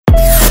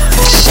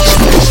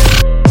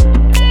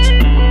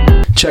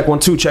Check 1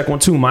 2, check 1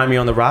 2. Miami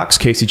on the Rocks,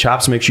 Casey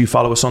Chops. Make sure you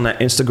follow us on that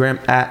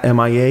Instagram at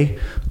MIA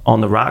on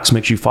the Rocks.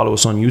 Make sure you follow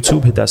us on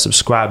YouTube. Hit that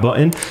subscribe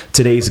button.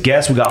 Today's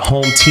guest, we got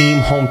home team,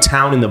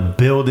 hometown in the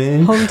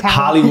building. Hometown.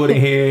 Hollywood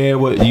in here.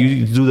 What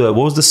you do? What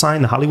was the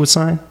sign? The Hollywood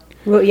sign?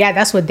 Well, yeah,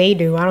 that's what they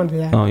do. I don't do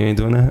that. Oh, you ain't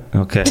doing that?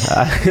 Okay.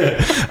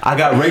 I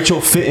got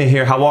Rachel Fit in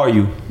here. How are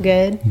you?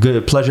 Good.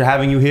 Good. Pleasure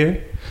having you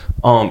here.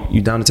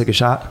 You down to take a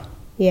shot?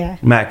 Yeah.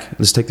 Mac,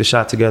 let's take the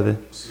shot together.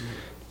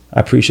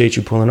 I appreciate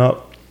you pulling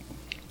up.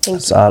 Thank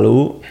you.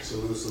 Salud.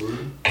 Salute.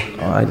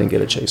 Oh, I didn't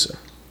get a chaser.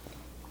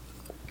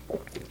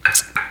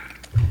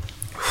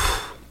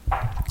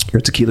 You're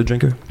a tequila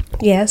drinker?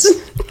 Yes.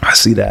 I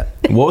see that.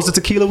 What was the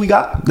tequila we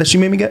got that she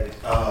made me get?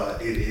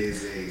 It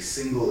is a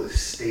single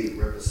estate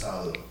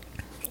reposado.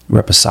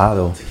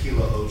 Reposado.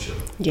 Tequila Ocho.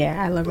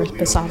 Yeah, I love But we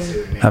don't say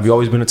reposado. the name. Have you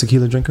always been a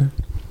tequila drinker?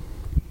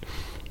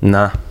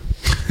 Nah.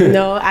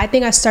 No, I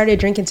think I started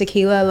drinking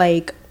tequila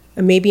like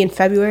maybe in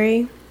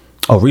February.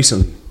 Oh,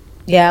 recently?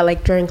 Yeah,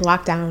 like during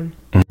lockdown.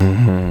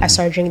 I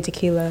started drinking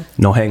tequila.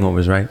 No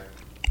hangovers, right?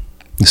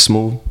 It's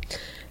smooth?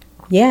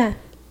 Yeah.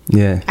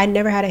 Yeah. I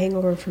never had a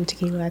hangover from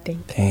tequila, I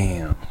think.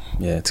 Damn.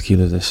 Yeah,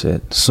 tequila's the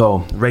shit. So,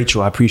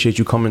 Rachel, I appreciate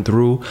you coming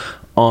through.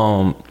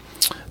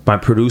 My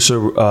producer,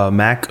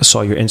 Mac,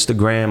 saw your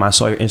Instagram. I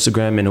saw your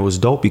Instagram, and it was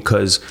dope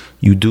because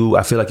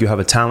I feel like you have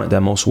a talent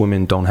that most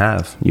women don't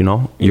have, you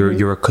know?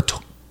 You're a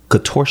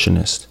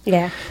contortionist.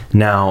 Yeah.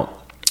 Now,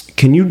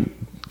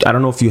 I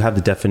don't know if you have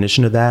the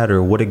definition of that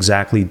or what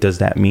exactly does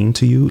that mean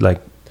to you?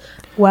 Like,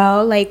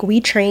 Well, like we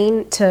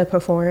train to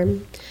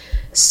perform.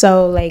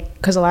 So like,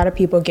 because a lot of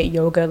people get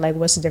yoga, like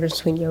what's the difference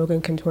between yoga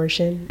and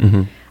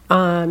contortion?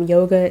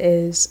 Yoga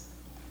is,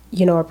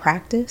 a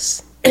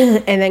practice.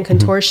 And then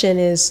contortion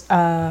is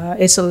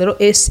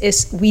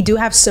we do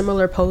have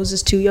similar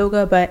poses to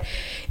yoga, but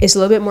it's a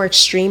little bit more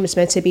extreme. It's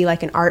meant to be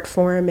like an art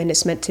form, and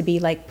it's meant to be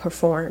like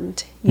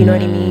performed. You know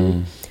what I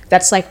mean?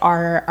 That's like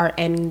our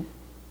end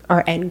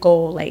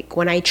goal. Like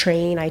when I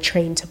train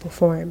to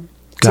perform,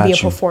 to be a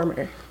Gotcha.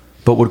 performer.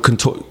 but what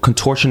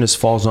contortionist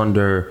falls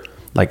under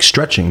like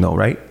stretching though,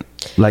 right?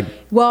 Like,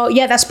 Well,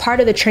 yeah, that's part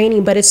of the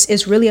training, but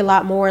it's really a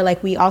lot more.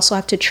 Like we also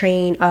have to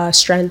train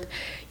strength.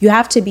 You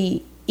have to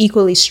be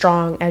equally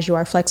strong as you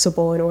are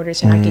flexible in order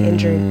to not get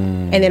injured.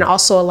 And then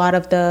also a lot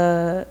of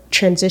the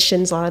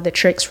transitions, a lot of the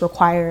tricks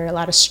require a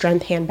lot of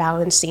strength, hand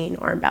balancing,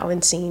 arm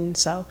balancing.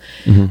 So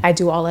I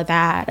do all of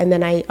that. And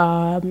then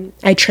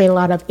I train a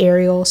lot of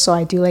aerial. So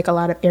I do like a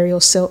lot of aerial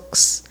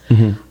silks,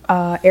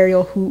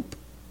 aerial hoop,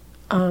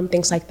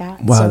 things like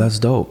that. wow, So- that's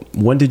dope.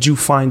 When did you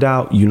find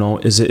out,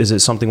 is it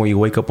something where you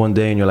wake up one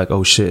day and you're like,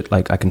 oh shit,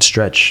 like I can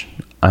stretch.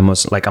 I'm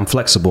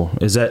flexible.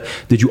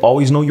 Did you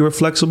always know you were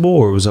flexible,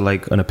 or was it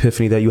like an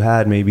epiphany that you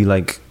had maybe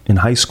like in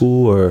high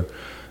school, or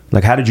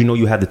like how did you know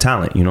you had the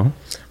talent,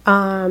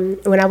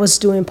 When I was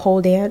doing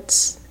pole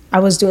dance, I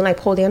was doing like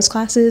pole dance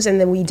classes, and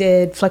then we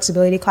did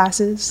flexibility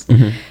classes.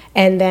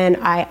 And then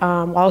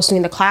while I was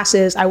doing the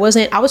classes, I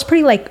was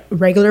pretty like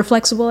regular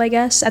flexible, I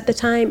guess, at the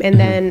time. And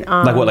then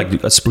like what, like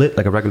a split,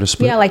 like a regular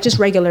split? yeah, like just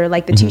regular.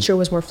 Like the teacher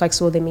was more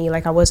flexible than me.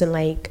 Like I wasn't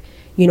like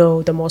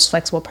the most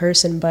flexible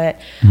person, but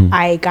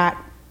I got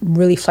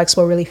really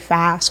flexible really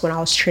fast when I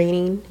was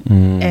training.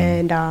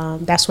 And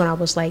that's when I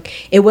was like,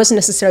 it wasn't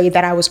necessarily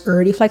that I was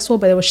already flexible,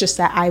 but it was just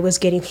that I was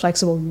getting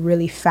flexible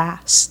really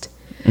fast.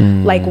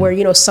 Like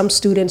where some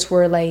students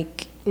were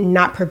like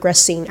not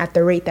progressing at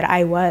the rate that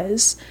I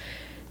was.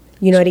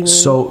 You know what I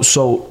mean?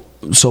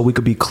 So we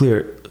could be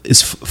clear,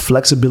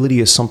 flexibility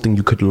is something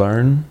you could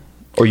learn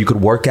or you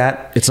could work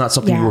at? It's not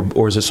something Yeah.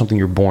 or is it something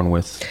you're born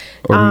with?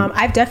 Or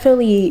I've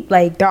definitely,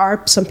 like, there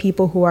are some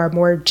people who are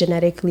more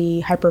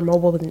genetically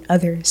hypermobile than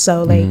others.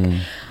 So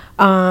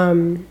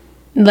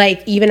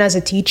like even as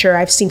a teacher,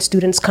 I've seen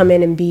students come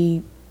in and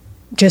be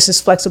just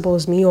as flexible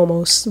as me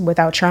almost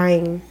without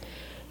trying.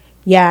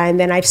 Yeah. And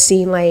then I've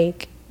seen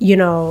like,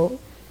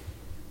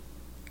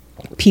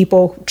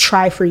 people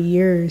try for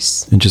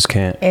years and just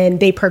can't. and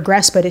they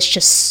progress, but it's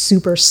just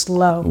super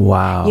slow.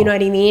 Wow. You know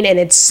what I mean? And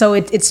it's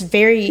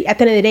very, at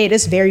the end of the day, it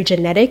is very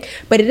genetic,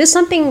 but it is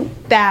something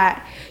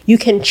that you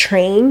can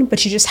train,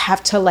 but you just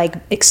have to like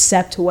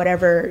accept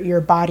whatever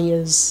your body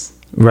is,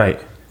 Right.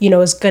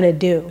 is gonna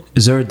do.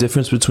 Is there a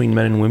difference between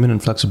men and women in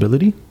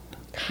flexibility?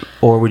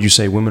 Or would you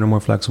say women are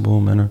more flexible,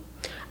 men are?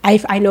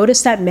 I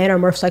noticed that men are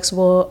more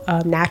flexible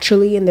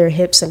naturally in their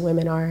hips than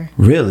women are.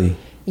 Really?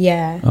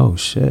 Yeah. Oh,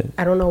 shit.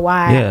 I don't know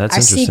why. Yeah, that's I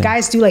see interesting.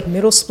 guys do like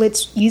middle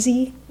splits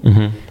easy,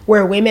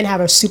 where women have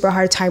a super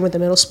hard time with the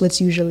middle splits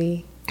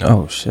usually.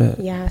 Oh, shit.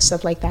 Yeah,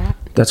 stuff like that.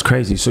 That's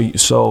crazy.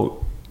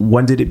 So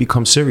when did it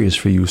become serious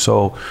for you?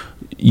 So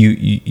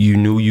you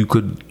knew you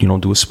could,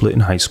 do a split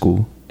in high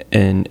school.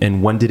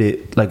 And when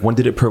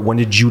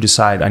did you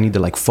decide I need to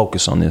like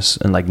focus on this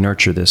and like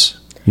nurture this?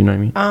 You know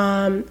what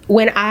I mean?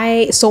 When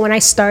I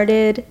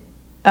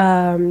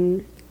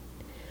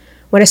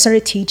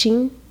started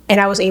teaching and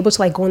I was able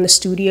to like go in the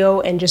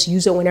studio and just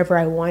use it whenever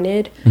I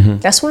wanted,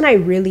 that's when I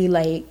really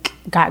like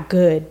got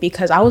good,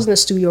 because I was in the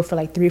studio for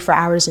like 3-4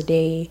 hours a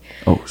day,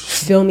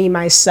 filming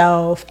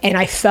myself, and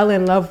I fell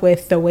in love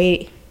with the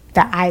way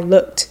that I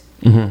looked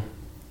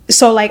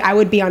So like I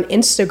would be on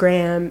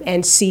Instagram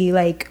and see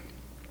like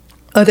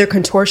other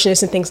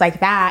contortionists and things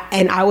like that,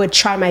 and I would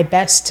try my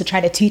best to try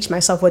to teach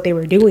myself what they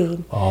were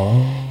doing.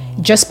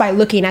 Just by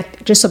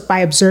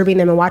observing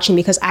them and watching,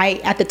 because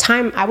at the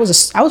time I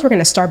was working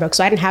at Starbucks,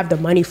 so I didn't have the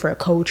money for a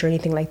coach or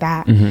anything like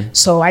that.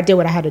 So I did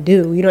what I had to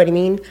do, you know what I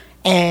mean?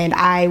 And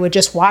I would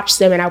just watch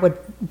them, and I would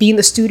be in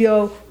the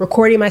studio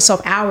recording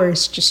myself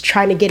hours, just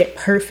trying to get it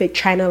perfect,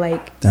 trying to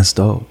like. That's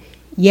dope.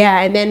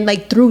 Yeah, and then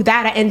like through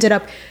that, I ended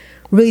up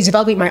really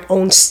developing my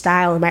own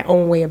style and my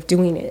own way of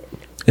doing it.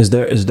 Is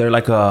there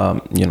like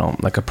a, you know,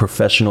 like a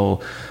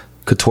professional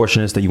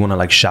contortionist that you want to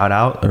like shout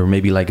out, or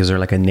maybe like is there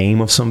like a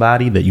name of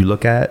somebody that you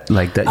look at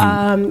like that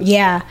you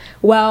yeah,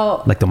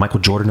 well, like the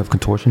Michael Jordan of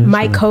contortionists?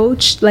 My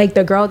coach, like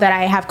the girl that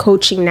I have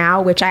coaching now,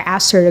 which I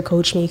asked her to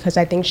coach me because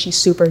I think she's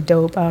super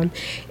dope.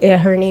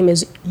 Her name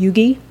is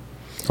Yugi.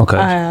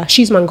 Okay.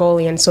 She's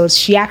Mongolian, so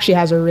she actually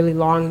has a really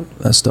long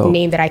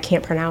name that I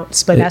can't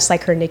pronounce, but that's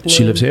like her nickname.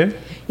 She lives here?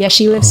 Yeah,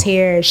 she lives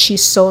here.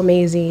 She's so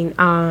amazing.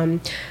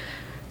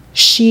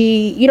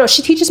 She, you know,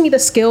 she teaches me the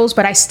skills,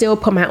 but I still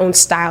put my own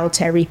style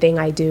to everything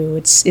I do.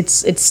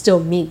 It's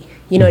still me.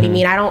 You know what I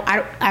mean?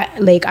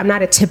 I'm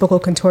not a typical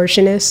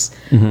contortionist.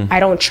 I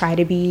don't try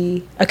to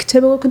be a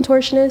typical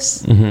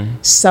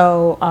contortionist.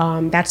 So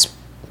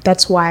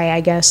that's why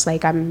I guess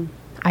like I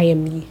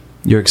am me.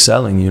 You're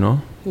excelling, you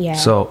know? Yeah.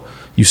 So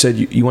you said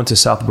you went to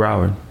South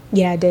Broward.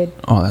 Yeah, I did.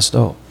 Oh, that's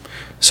dope.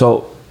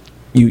 So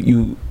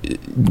you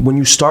when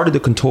you started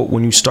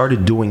when you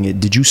started doing it,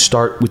 did you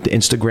start with the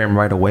Instagram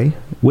right away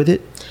with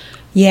it?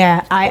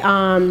 Yeah,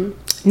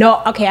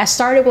 I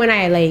started when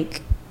I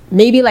like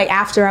maybe like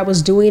after I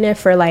was doing it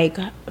for like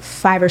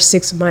 5 or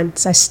 6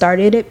 months, I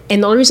started it.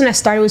 And the only reason I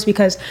started was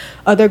because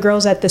other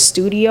girls at the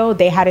studio,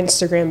 they had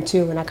Instagram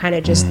too, and I kind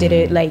of just did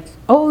it like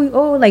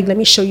oh like let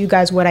me show you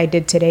guys what I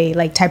did today,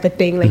 like type of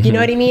thing, like you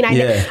know what I mean? I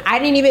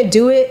didn't even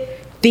do it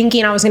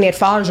thinking I was gonna get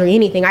followers or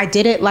anything. I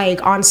did it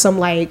like on some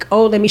like,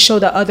 oh, let me show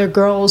the other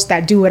girls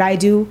that do what I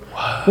do,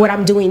 what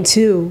I'm doing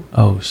too.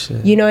 Oh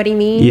shit. You know what I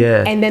mean?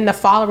 Yeah. And then the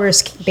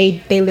followers,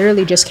 they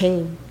literally just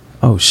came.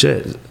 Oh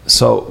shit.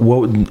 So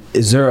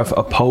is there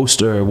a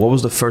post, or what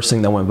was the first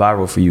thing that went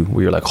viral for you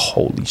where you're like,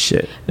 holy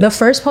shit? The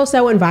first post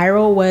that went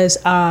viral was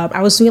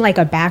I was doing like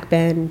a back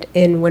bend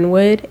in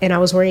Wynwood, and I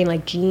was wearing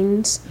like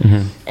jeans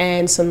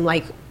and some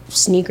like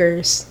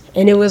sneakers,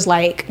 and it was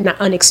like not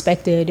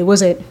unexpected. It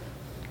wasn't.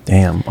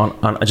 Damn,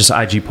 on just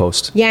an IG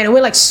post. Yeah, and it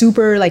went like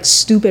super like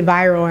stupid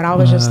viral, and I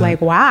was just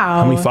like,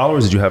 wow. How many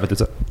followers did you have at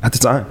the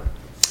time?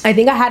 I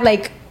think I had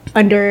like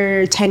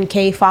under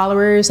 10K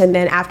followers, and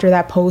then after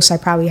that post, I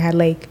probably had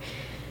like,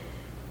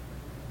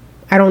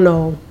 I don't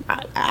know,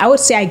 I would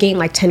say I gained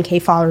like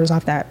 10K followers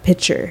off that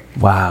picture.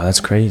 Wow,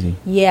 that's crazy.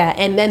 Yeah,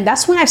 and then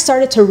that's when I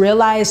started to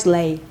realize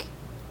like,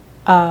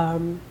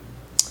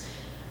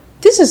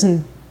 this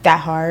isn't that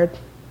hard.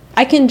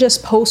 I can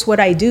just post what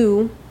I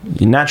do.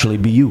 You naturally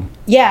be you.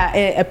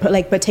 Yeah,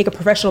 but take a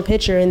professional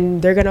picture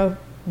and they're gonna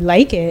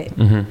like it.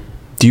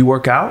 Do you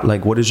work out?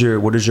 Like, what does your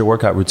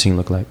workout routine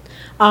look like?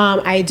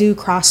 I do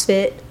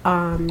CrossFit.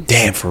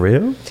 Damn, for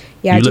real?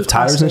 Yeah, you lift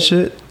tires and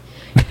shit?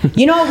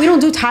 You know, we don't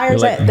do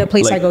tires at the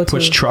place I go to.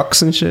 Push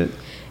trucks and shit?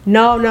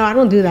 No, I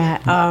don't do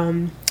that.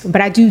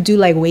 But I do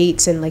like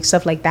weights and like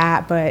stuff like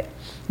that. But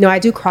no, I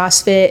do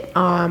CrossFit.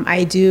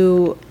 I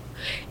do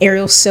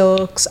aerial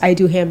silks. I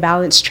do hand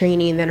balance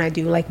training. Then I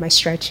do like my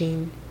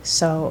stretching.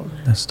 So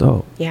that's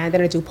dope. Yeah, and then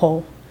I do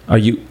pole. Are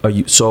you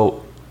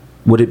so?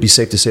 Would it be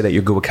safe to say that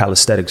you're good with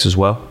calisthenics as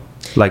well?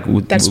 Like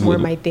that's more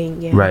my thing.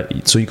 Yeah.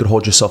 Right. So you could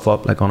hold yourself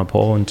up like on a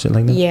pole and shit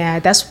like that. Yeah,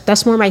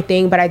 that's more my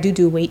thing. But I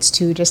do weights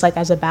too, just like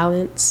as a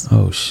balance.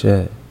 Oh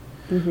shit.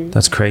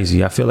 That's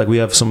crazy. I feel like we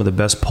have some of the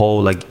best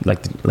pole, like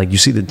you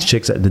see the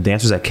chicks, the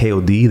dancers at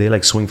KOD, they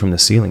like swing from the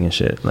ceiling and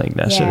shit. Like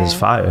that shit is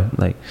fire.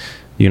 Like,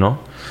 you know.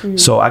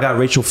 So I got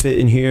Rachel Fit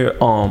in here.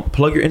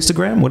 Plug your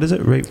Instagram. What is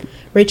it?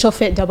 Rachel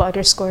Fit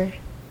 _.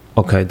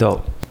 Okay,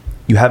 dope.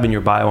 You have in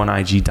your bio on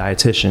IG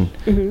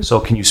dietitian. So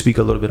can you speak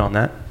a little bit on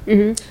that?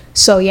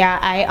 So yeah,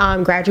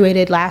 I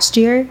graduated last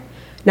year.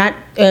 Not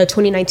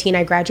 2019.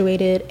 I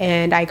graduated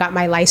and I got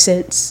my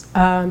license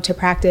to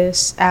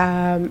practice.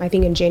 I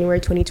think in January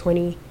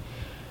 2020.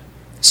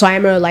 So I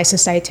am a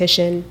licensed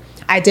dietitian.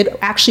 I did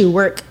actually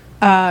work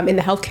in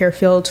the healthcare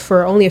field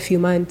for only a few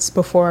months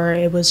before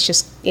it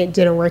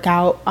didn't work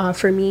out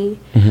for me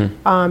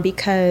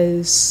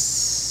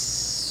because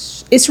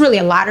it's really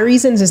a lot of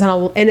reasons.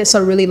 And it's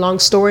a really long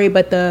story,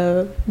 but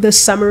the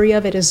summary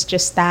of it is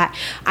just that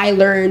I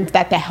learned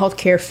that the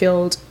healthcare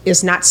field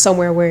is not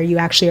somewhere where you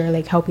actually are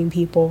like helping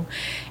people.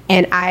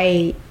 And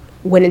I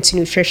went into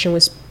nutrition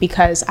was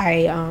because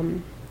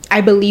I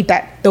believe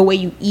that the way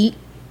you eat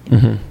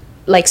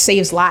like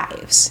saves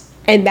lives.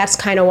 And that's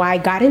kind of why I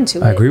got into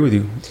it. I agree with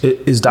you.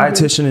 Is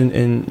dietitian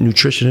and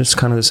nutritionist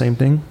kind of the same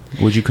thing?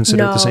 Would you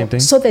consider it the same thing?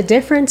 So the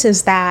difference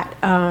is that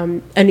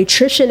a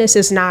nutritionist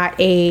is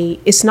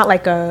not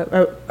like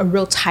a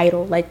real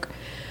title. Like,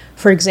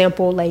 for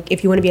example, like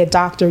if you want to be a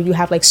doctor, you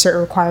have like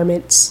certain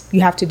requirements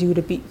you have to do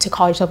to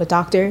call yourself a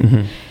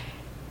doctor.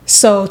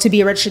 So to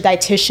be a registered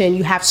dietitian,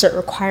 you have certain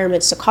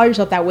requirements to call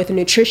yourself that. With a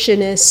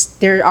nutritionist,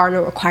 there are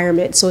no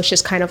requirements. So it's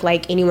just kind of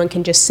like anyone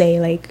can just say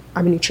like,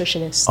 I'm a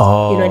nutritionist.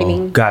 Oh, you know what I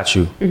mean? Got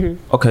you.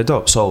 Okay,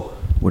 dope. So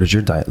what does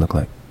your diet look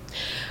like?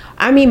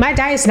 I mean, my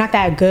diet's not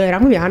that good.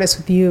 I'm gonna be honest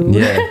with you.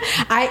 Yeah.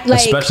 I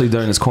like, especially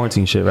during this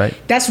quarantine shit, right?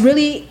 that's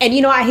really, and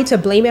you know, I hate to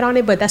blame it on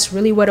it, but that's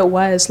really what it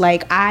was.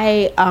 Like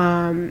I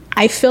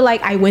feel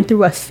like I went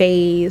through a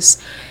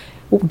phase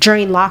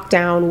during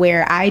lockdown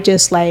where I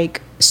just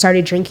like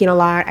started drinking a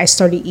lot. I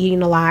started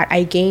eating a lot.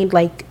 I gained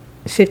like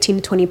 15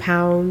 to 20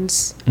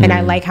 pounds, and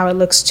I like how it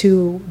looks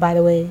too, by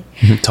the way.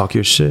 Talk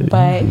your shit.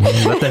 But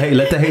let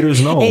the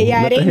haters know.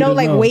 yeah, Let it the ain't no haters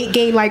like know. weight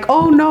gain, like,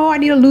 oh no, I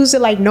need to lose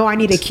it. Like, no, I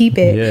need to keep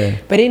it. Yeah.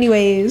 But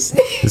anyways,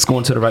 It's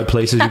going to the right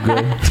places. You're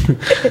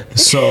good.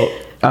 So,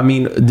 I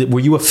mean, were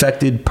you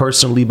affected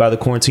personally by the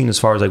quarantine as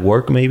far as like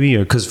work, maybe?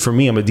 Or because for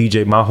me, I'm a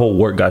DJ, my whole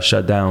work got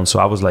shut down. So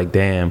I was like,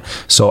 damn.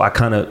 So I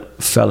kind of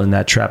fell in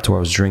that trap to where I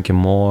was drinking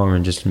more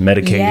and just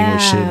medicating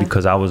with shit Yeah.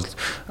 because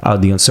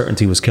the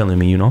uncertainty was killing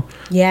me, you know?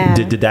 Yeah.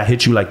 Did that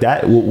hit you like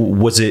that?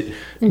 Was it,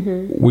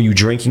 were you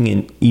drinking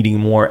and eating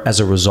more as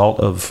a result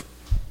of?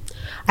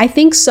 I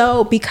think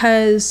so,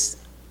 because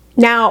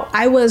now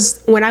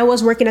when I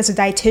was working as a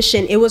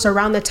dietitian, it was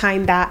around the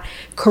time that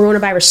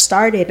coronavirus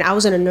started, and I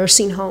was in a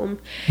nursing home,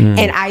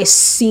 and I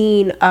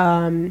seen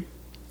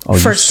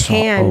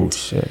firsthand.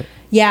 Shit.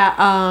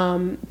 Yeah,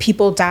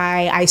 people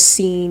die. I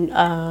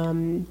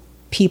seen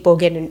people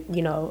getting,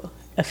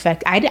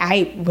 affected.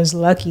 I was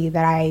lucky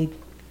that I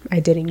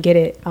didn't get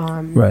it.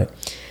 Right.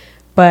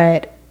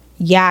 But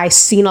yeah, I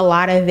seen a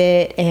lot of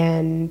it,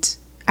 and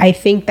I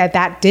think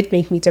that did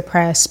make me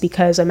depressed,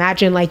 because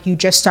imagine like you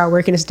just start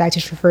working as a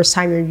dietitian for the first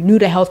time, you're new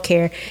to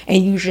healthcare,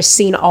 and you just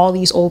seen all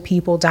these old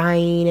people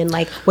dying and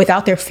like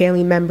without their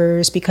family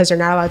members because they're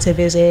not allowed to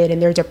visit,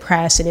 and they're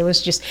depressed, and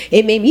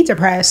it made me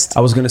depressed.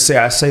 I was gonna say,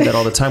 I say that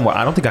all the time. Well,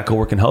 I don't think I could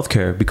work in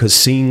healthcare because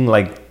seeing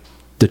like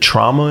the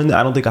trauma, and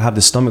I don't think I have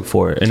the stomach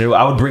for it. And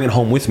I would bring it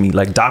home with me,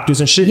 like doctors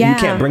and shit. Yeah. You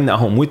can't bring that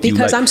home with you,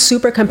 because like, I'm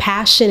super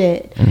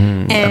compassionate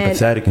and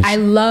empathetic and I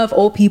shit. love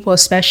old people,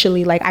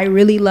 especially. Like I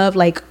really love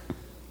like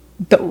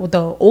the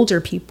older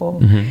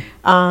people.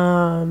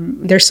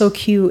 They're so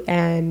cute,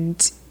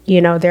 and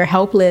they're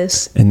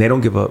helpless. And they don't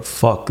give a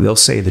fuck. They'll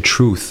say the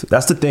truth.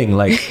 That's the thing.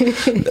 Like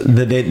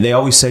they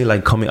always say,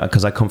 like,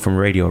 because I come from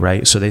radio,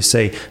 right? So they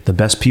say the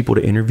best people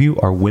to interview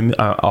are women,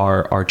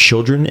 are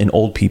children and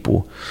old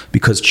people,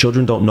 because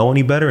children don't know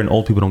any better and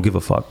old people don't give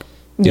a fuck.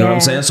 You know what I'm Yeah.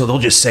 saying? So they'll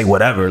just say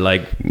whatever.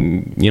 Like,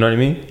 you know what I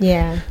mean?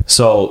 Yeah.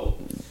 So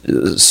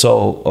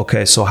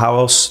okay. So how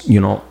else?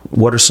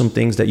 What are some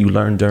things that you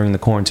learned during the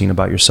quarantine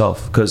about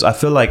yourself? Because I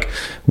feel like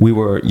we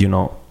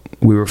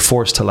were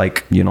forced to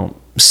like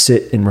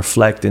sit and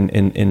reflect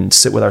and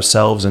sit with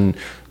ourselves and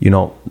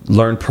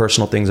learn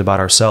personal things about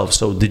ourselves.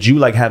 So did you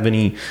like have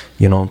any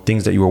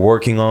things that you were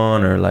working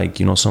on, or like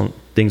some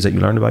things that you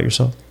learned about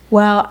yourself?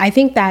 Well, I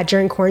think that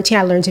during quarantine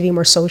I learned to be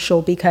more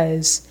social,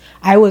 because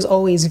I was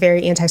always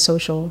very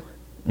antisocial.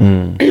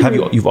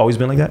 You've always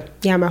been like that?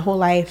 Yeah, my whole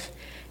life.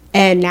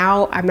 And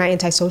now I'm not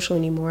antisocial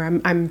anymore.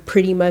 I'm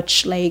pretty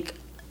much like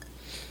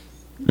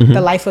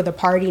the life of the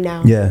party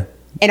now. Yeah.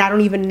 And I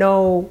don't even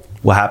know.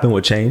 What happened?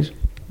 What changed?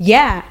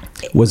 Yeah.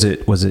 Was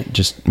it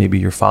just maybe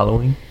your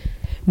following?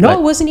 No, Like-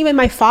 it wasn't even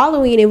my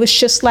following. It was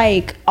just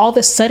like all of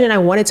a sudden I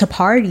wanted to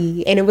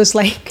party. And it was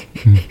like,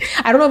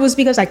 I don't know if it was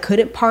because I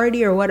couldn't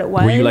party or what it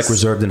was. Were you like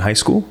reserved in high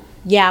school?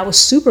 Yeah, I was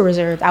super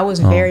reserved. I was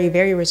very,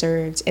 very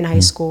reserved in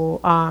high school.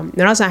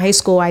 When I was in high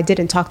school, I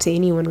didn't talk to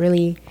anyone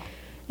really.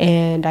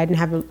 And I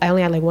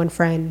only had like one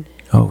friend.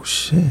 Oh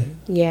shit.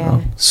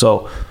 Yeah.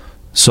 Oh.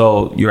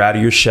 So you're out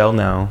of your shell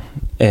now,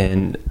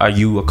 and are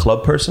you a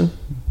club person?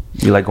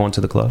 You like going to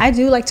the club? I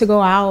do like to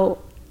go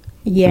out.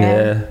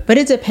 Yeah. But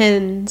it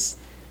depends.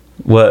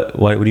 What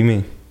do you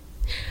mean?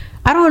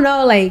 I don't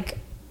know. Like,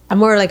 I'm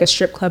more like a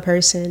strip club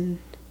person.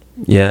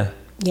 Yeah.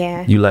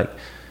 Yeah.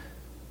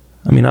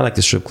 I like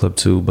the strip club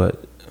too,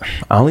 but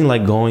I only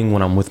like going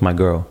when I'm with my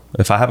girl.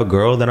 If I have a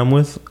girl that I'm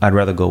with, I'd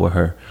rather go with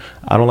her.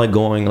 I don't like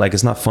going, like,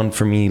 it's not fun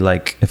for me,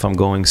 like, if I'm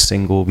going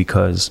single,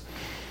 because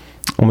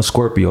I'm a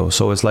Scorpio.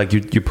 So it's like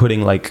you're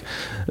putting like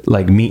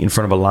meat in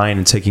front of a lion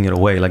and taking it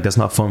away. Like, that's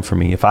not fun for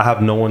me. If I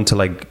have no one to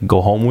like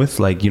go home with,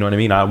 like, you know what I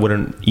mean? I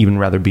wouldn't even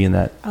rather be in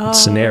that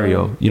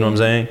scenario. You know what I'm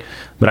saying?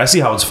 But I see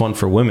how it's fun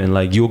for women.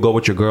 Like, you'll go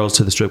with your girls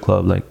to the strip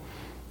club. Like,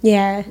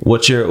 Yeah.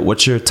 what's your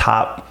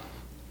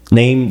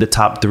name the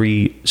top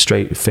 3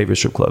 straight favorite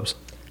strip clubs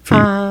for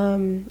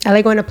you? I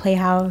like going to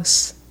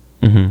Playhouse.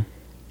 Mm-hmm.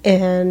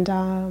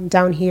 And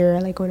down here, I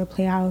like going to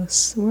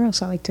Playhouse. Where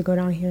else I like to go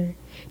down here?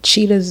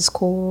 Cheetahs is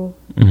cool.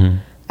 Mm-hmm.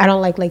 I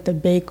don't like the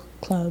big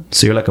clubs.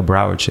 So you're like a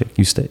Broward chick.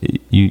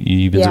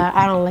 You've been Yeah,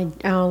 I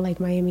don't like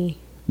Miami.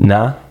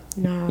 Nah.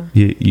 No.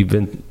 You've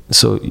been.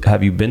 So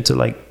have you been to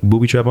like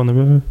Booby Trap on the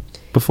River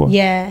before?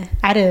 Yeah,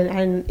 I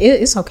didn't.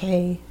 It's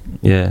okay.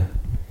 Yeah.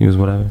 It was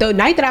whatever. The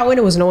night that I went,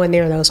 there was no one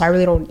there though, so I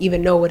really don't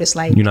even know what it's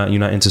like. You're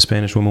not into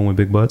Spanish women with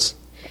big butts?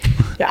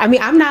 I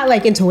mean, I'm not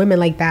like into women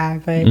like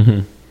that, but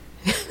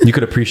You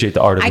could appreciate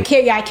the art of I it.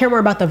 care. Yeah, I care more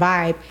about the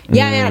vibe.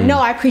 Yeah, no,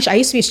 I appreciate. I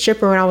used to be a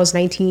stripper when I was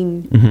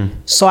 19,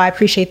 so I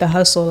appreciate the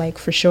hustle, like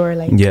for sure,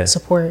 like Yeah.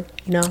 support.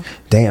 You know.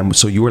 Damn.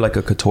 So you were like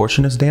a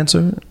contortionist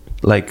dancer,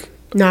 like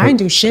No, I didn't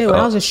do shit when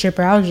I was a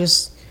stripper. I was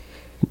just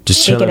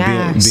chilling, shaking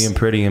ass. being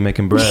pretty and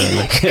making bread.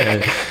 Like,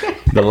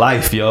 the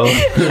life, yo.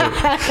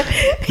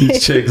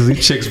 these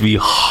chicks be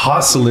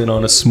hustling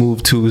on a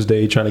smooth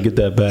Tuesday trying to get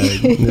that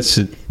bag. This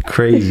shit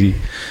crazy.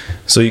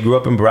 So you grew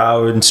up in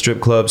Broward and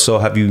strip clubs. So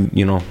have you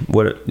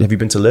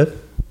been to Live?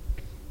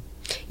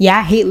 Yeah,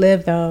 I hate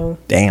Live though.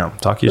 Damn,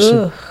 talk your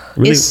Ugh, shit.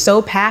 Really? it's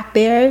so packed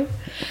there,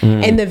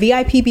 and the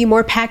VIP be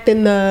more packed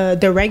than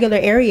the regular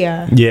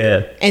area,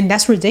 Yeah, and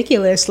that's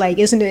ridiculous. Like,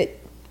 isn't it?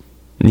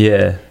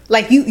 yeah.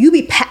 Like you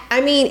be packed.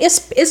 I mean,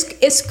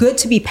 it's good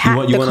to be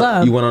packed. The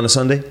club. You went on a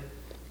Sunday?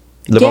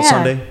 Live on Yeah.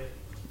 Sunday?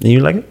 And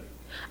you like it?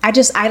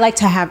 I like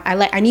to have.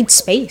 I need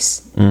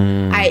space.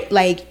 Mm. I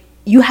like.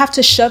 You have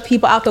to shove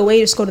people out the way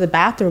to just go to the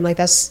bathroom. Like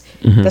that's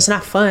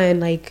not fun.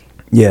 Like,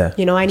 Yeah.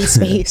 you know, I need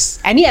space.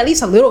 I need at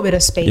least a little bit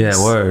of space.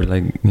 Yeah, word.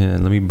 Like, yeah,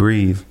 let me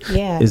breathe.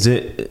 Yeah. Is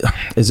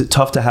it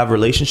tough to have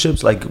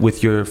relationships like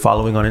with your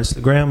following on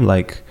Instagram?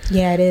 Like,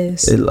 Yeah, it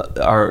is.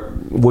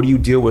 what do you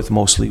deal with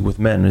mostly with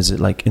men? Is it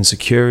like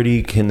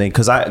insecurity? Can they?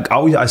 Because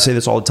I say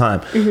this all the time.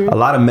 Mm-hmm. A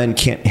lot of men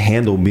can't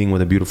handle being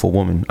with a beautiful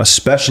woman,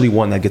 especially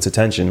one that gets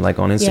attention, like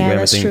on Instagram. Yeah,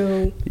 that's and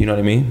true. You know what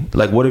I mean?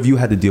 Like, what have you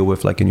had to deal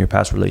with like in your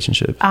past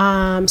relationship?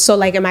 So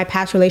like in my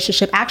past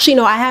relationship, actually,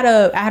 no, I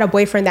had a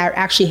boyfriend that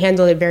actually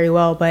handled it very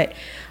well, but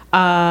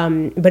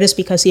it's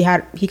because he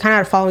kind of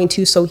had a following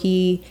too, so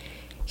he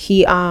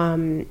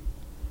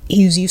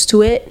was used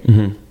to it.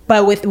 Mm-hmm.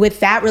 But with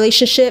that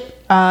relationship,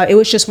 it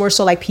was just more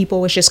so like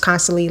people was just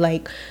constantly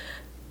like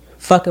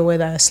fucking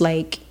with us,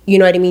 like, you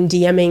know what I mean,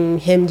 DMing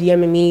him,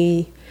 DMing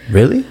me.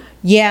 Really?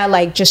 Yeah,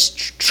 like just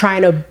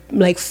trying to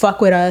like fuck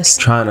with us.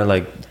 Trying to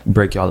like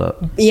break y'all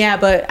up. Yeah,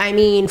 but I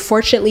mean,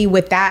 fortunately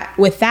with that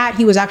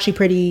he was actually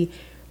pretty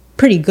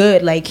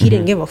good. Like he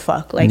didn't give a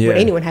fuck like what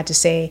anyone had to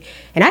say,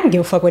 and I didn't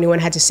give a fuck what anyone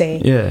had to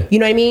say. Yeah, you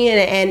know what I mean.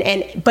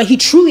 And but he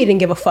truly didn't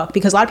give a fuck,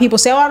 because a lot of people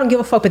say, oh, I don't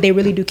give a fuck, but they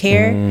really do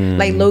care.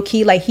 Like low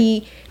key, like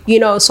he, you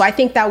know. So I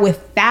think that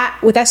with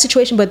that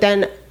situation, but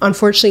then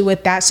unfortunately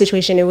with that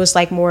situation, it was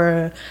like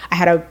more. I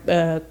had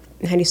a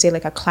how do you say,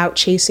 like a clout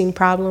chasing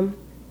problem.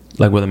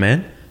 Like with a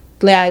man?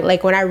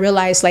 Like when I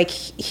realized like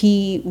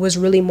he was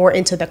really more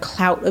into the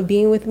clout of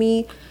being with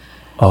me.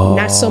 Oh,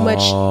 not so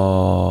much.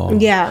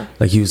 Yeah.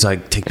 Like he was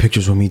like, take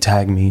pictures with me,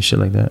 tag me, shit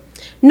like that.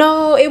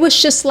 No, it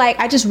was just like,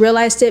 I just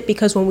realized it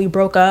because when we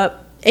broke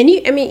up, and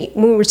when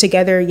we were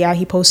together, yeah,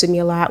 he posted me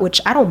a lot,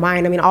 which I don't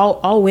mind. I mean,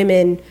 all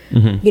women,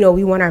 you know,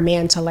 we want our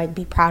man to like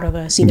be proud of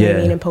us, you know what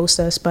I mean, and post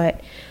us.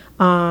 But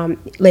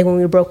like when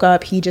we broke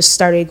up, he just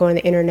started going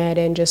to the internet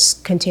and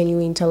just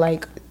continuing to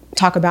like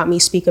talk about me,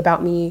 speak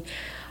about me,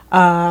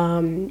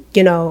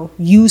 you know,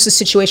 use the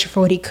situation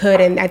for what he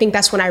could. And I think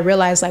that's when I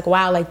realized like,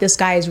 wow, like this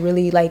guy is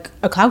really like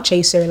a clout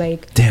chaser.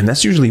 Like, damn,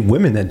 that's usually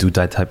women that do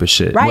that type of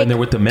shit, right? When they're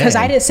with the man. Because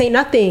I didn't say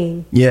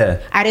nothing. Yeah.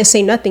 I didn't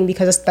say nothing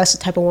because that's the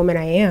type of woman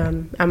I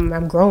am.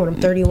 I'm grown.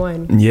 I'm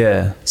 31.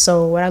 Yeah.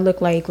 So what I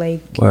look like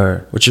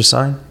Word. What's your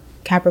sign?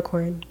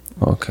 Capricorn.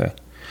 Okay.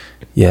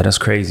 Yeah, that's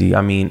crazy. I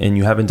mean, and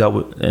you haven't dealt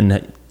with,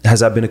 and has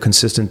that been a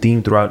consistent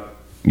theme throughout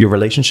your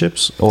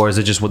relationships, or is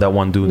it just with that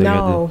one dude?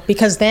 No,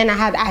 because then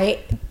I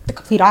the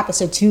complete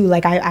opposite too.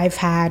 Like I've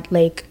had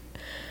like,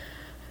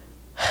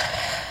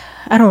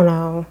 I don't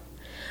know.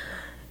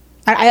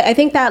 I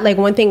think that like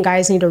one thing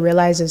guys need to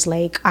realize is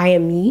like I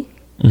am me,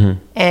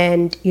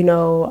 and you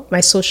know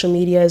my social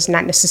media is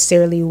not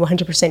necessarily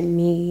 100%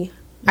 me.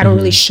 I don't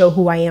really show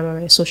who I am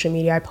on my social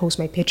media. I post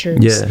my pictures.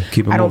 Yeah,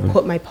 keep it I don't moving.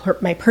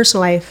 put my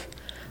personal life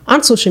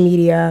on social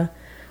media.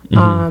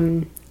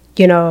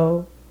 You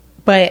know.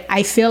 But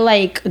I feel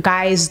like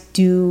guys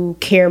do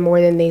care more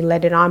than they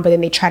let it on, but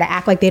then they try to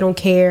act like they don't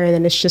care, and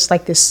then it's just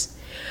like this.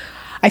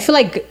 I feel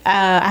like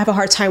I have a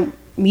hard time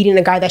meeting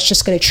a guy that's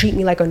just gonna treat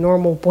me like a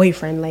normal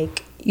boyfriend,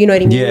 like, you know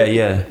what I mean? Yeah,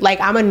 yeah.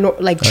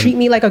 Like treat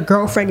me like a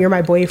girlfriend. You're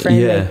my boyfriend.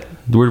 Yeah, Like,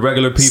 we're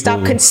regular people.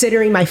 stop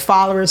considering my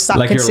followers. Stop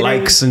like your considering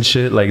likes and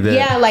shit like that.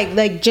 Yeah,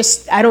 like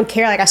just I don't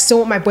care. Like I still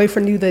want my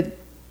boyfriend to do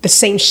the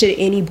same shit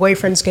any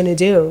boyfriend's gonna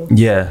do.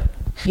 Yeah.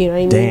 You know what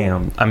I mean?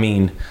 Damn. I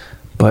mean,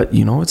 but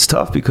you know it's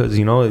tough because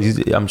you know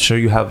I'm sure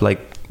you have like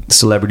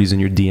celebrities in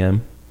your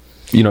DM.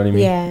 You know what I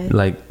mean? Yeah.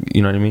 Like,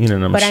 you know what I mean?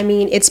 And I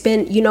mean, it's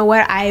been, you know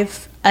what?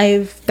 I've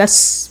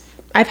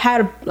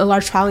had a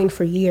large following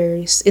for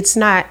years. It's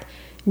not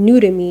new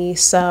to me,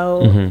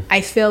 so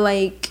I feel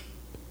like,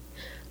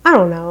 I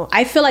don't know.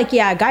 I feel like,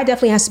 yeah, a guy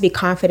definitely has to be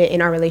confident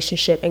in our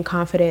relationship and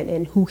confident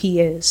in who he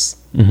is.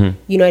 You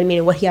know what I mean?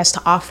 And what he has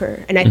to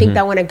offer. And I think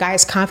that when a guy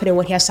is confident in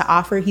what he has to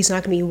offer, he's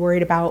not going to be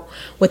worried about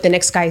what the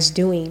next guy is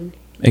doing.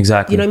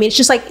 Exactly. You know what I mean?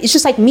 It's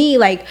just like me,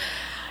 like,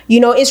 you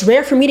know, it's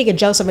rare for me to get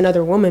jealous of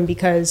another woman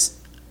because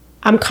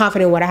I'm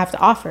confident in what I have to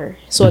offer.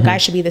 So a guy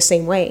should be the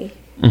same way.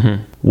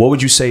 What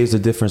would you say is the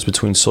difference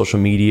between the social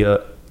media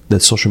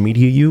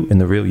you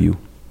and the real you?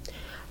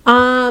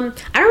 I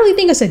don't really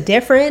think it's a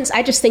difference.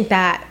 I just think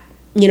that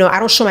you know, I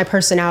don't show my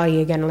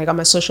personality again, like on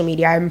my social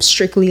media. I'm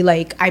strictly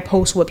like, I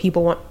post what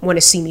people want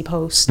to see me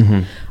post.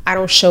 I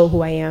don't show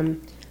who I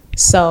am.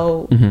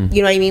 So, you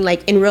know what I mean?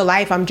 Like in real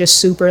life, I'm just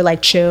super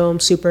like chill. I'm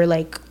super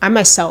like, I'm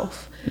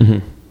myself.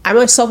 I'm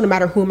myself no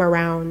matter who I'm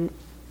around.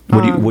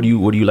 What do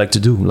you like to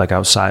do? Like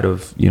outside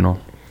of, you know?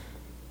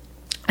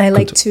 What I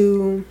like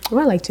to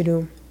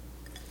do?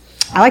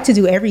 I like to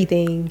do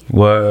everything.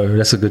 Word,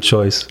 that's a good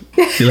choice.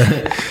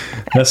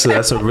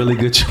 That's a really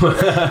good choice.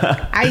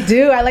 I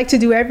do. I like to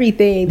do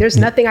everything. There's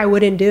nothing I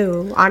wouldn't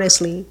do,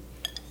 honestly.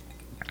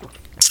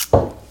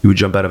 You would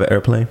jump out of an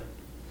airplane?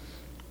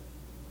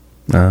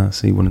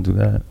 So you wouldn't do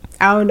that.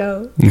 I don't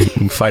know.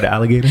 You fight an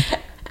alligator?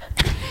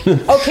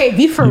 Okay,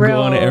 be for you real.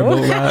 Go on an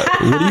airboat ride?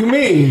 What do you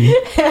mean?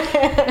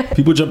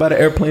 People jump out of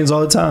airplanes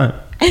all the time.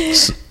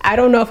 I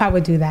don't know if I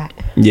would do that.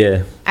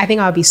 Yeah. I think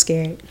I'll be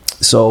scared.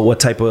 So what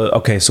type of,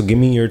 okay, so give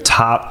me your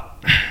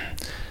top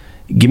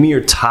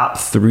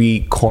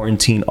 3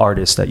 quarantine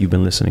artists that you've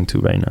been listening to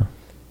right now.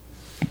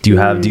 Do you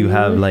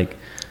have like,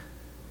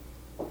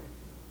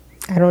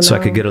 I don't know. So I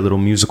could get a little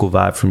musical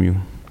vibe from you.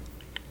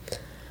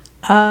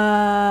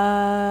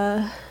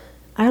 I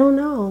don't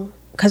know.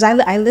 Cause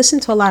I listen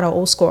to a lot of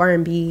old school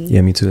R&B.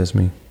 Yeah, me too. That's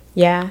me.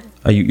 Yeah.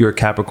 You're a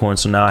Capricorn,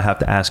 so now I have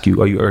to ask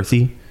you: are you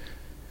earthy?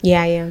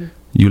 Yeah, I am.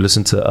 You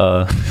listen to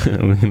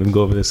let me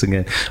go over this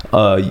again.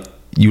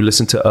 You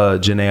listen to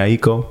Jhené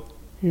Aiko?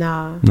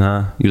 Nah.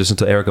 You listen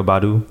to Erykah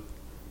Badu?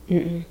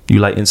 Mm-mm. You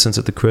light incense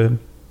at the crib?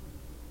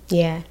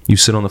 Yeah. You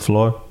sit on the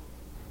floor?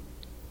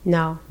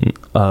 No. You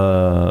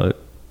are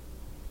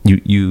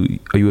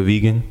you a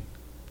vegan?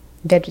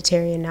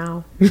 Vegetarian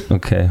now.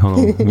 Okay, hold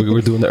on.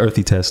 We're doing the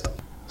earthy test.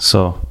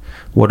 So,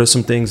 what are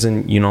some things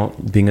in, you know,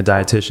 being a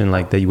dietitian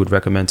like that you would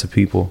recommend to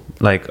people?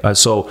 Like,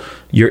 so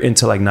you're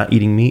into like not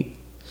eating meat?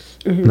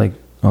 Mm-hmm. Like,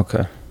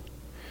 okay.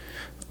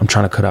 I'm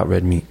trying to cut out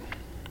red meat.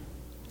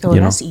 Oh,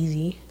 that's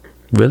easy.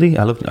 Really?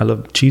 I love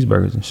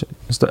cheeseburgers and shit.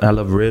 I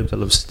love ribs. I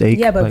love steak.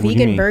 Yeah, but like,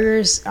 vegan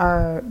burgers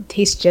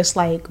taste just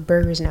like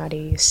burgers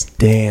nowadays.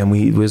 Damn,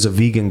 there's a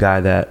vegan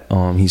guy that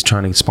he's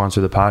trying to sponsor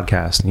the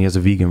podcast, and he has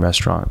a vegan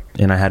restaurant,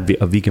 and I had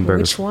a vegan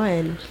burger. Which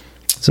one?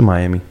 It's in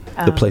Miami,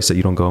 the place that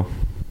you don't go.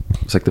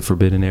 It's like the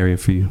forbidden area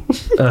for you.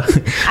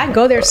 I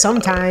go there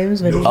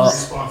sometimes, but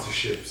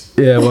sponsorships.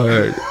 Yeah,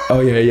 word. Oh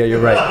yeah, you're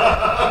right.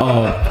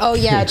 Oh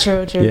yeah,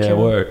 true. Yeah,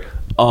 word.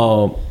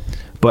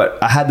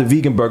 But I had the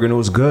vegan burger and it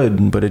was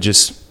good, but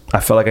I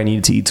felt like I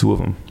needed to eat 2 of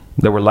them.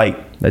 They were light.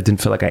 I didn't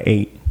feel like I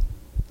ate.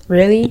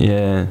 Really?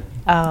 Yeah.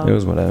 Oh. It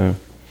was whatever.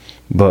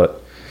 But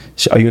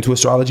are you into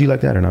astrology like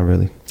that or not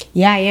really?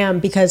 Yeah, I am,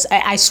 because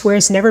I swear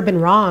it's never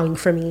been wrong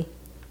for me.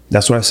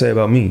 That's what I say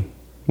about me.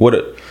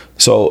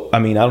 So, I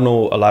mean, I don't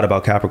know a lot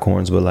about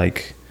Capricorns, but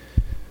like,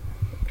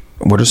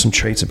 what are some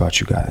traits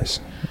about you guys?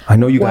 I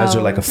know you guys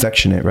are like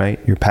affectionate, right?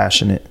 You're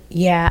passionate.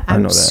 Yeah,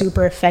 I'm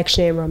super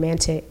affectionate and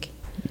romantic.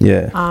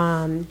 Yeah.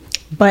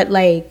 But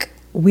like,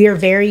 we're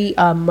very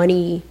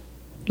money,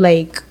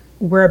 like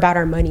we're about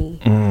our money.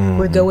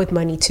 We're good with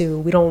money too.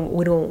 We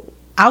don't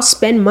I'll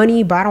spend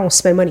money, but I don't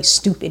spend money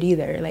stupid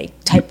either. Like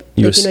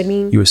you know what I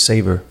mean? You're a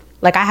saver.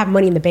 Like I have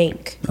money in the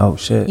bank. Oh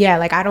shit. Yeah,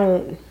 like I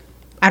don't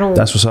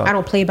That's what's up. I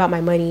don't play about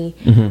my money.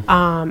 And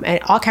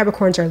all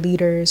Capricorns are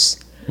leaders.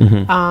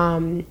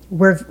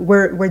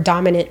 We're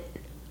dominant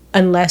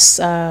unless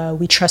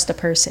we trust a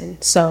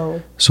person.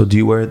 So do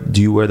you wear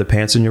the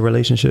pants in your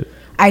relationship?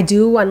 I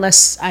do,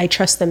 unless I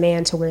trust the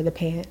man to wear the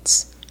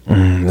pants.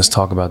 Let's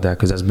talk about that,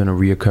 because that's been a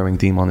reoccurring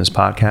theme on this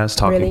podcast,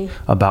 talking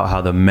about how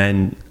the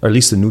men, or at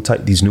least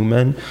these new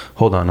men.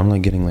 Hold on, I'm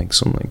like getting like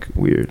some like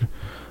weird.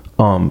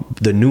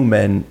 The new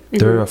men,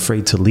 they're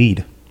afraid to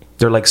lead.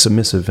 They're like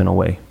submissive in a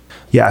way.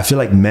 Yeah, I feel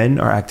like men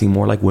are acting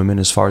more like women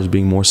as far as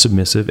being more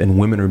submissive, and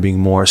women are being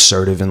more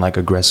assertive and like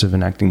aggressive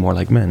and acting more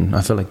like men.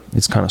 I feel like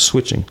it's kind of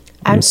switching.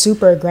 I'm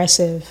super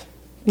aggressive.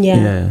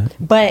 Yeah.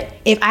 But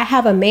if I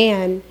have a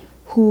man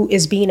who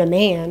is being a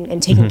man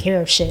and taking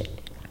care of shit,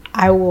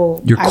 I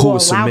will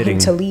allow him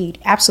to lead.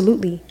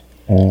 Absolutely.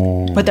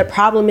 But the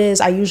problem is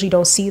I usually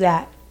don't see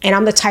that. And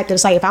I'm the type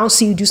that's like, if I don't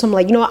see you do something,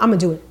 like, you know what, I'm gonna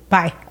do it.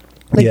 Bye.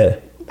 Like,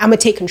 I'm gonna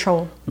take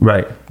control.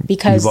 Right.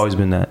 Because you've always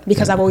been that.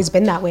 Because I've always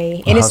been that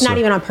way. And it's not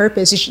even on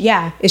purpose.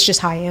 It's just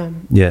how I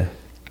am. Yeah.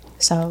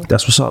 So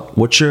that's what's up.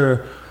 What's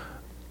your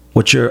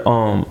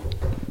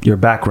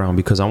background?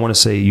 Because I want to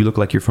say you look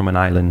like you're from an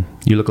island.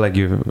 You look like do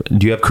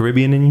you have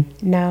Caribbean in you?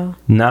 No.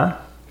 Nah?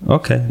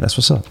 Okay, that's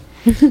what's up.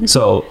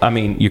 So, I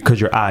mean,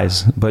 because your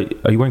eyes, but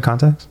are you wearing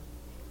contacts?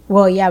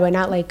 Well, yeah, but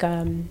not like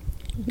colored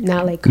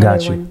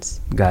ones.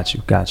 Got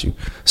you.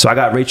 So I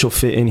got Rachel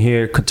Fit in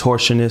here,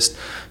 contortionist.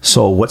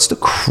 So what's the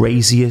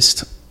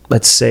craziest,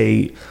 let's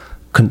say,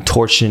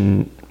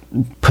 contortion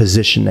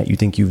position that you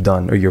think you've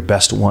done, or your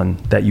best one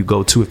that you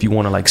go to if you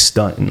want to like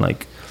stunt and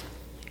like?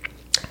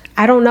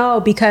 I don't know,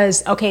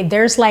 because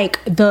there's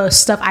like the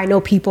stuff I know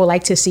people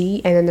like to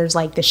see, and then there's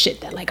like the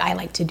shit that like I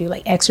like to do,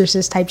 like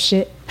exorcist type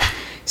shit.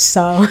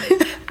 So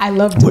I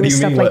love doing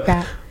stuff like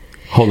that.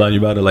 Hold on,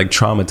 you're about to like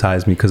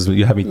traumatize me, because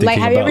you have me thinking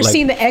about, have you ever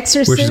seen The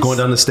Exorcist? Where she's going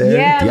down the stairs?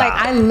 Yeah, like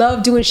I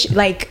love doing shit.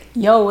 Like,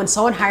 yo, when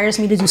someone hires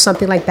me to do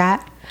something like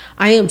that,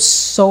 I am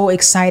so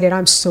excited.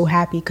 I'm so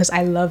happy because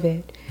I love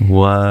it.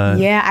 What?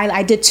 Yeah,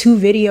 I did 2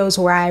 videos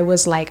where I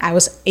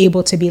was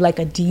able to be like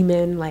a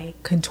demon,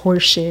 like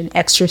contortion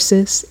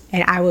exorcist,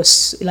 and I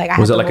was like, I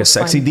Was had it the like a most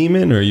sexy fun.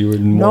 demon, or you were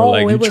more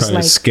like you trying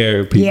to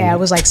scare people? Yeah, it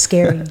was like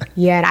scary.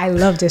 Yeah, and I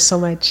loved it so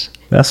much.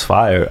 That's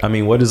fire. I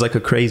mean, what is like a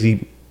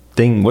crazy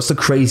thing? What's the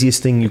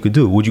craziest thing you could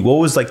do? What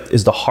was like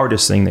is the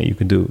hardest thing that you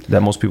could do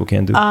that most people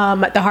can't do?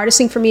 The hardest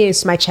thing for me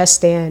is my chest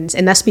stands,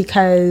 and that's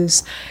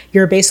because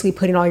you're basically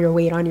putting all your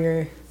weight on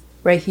your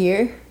right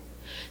here.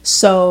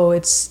 So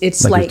it's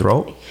like your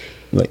throat?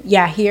 Like,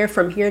 yeah, here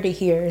from here to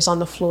here is on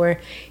the floor,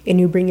 and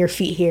you bring your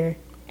feet here,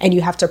 and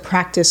you have to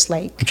practice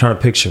like. I'm trying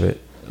to picture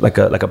it, like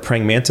a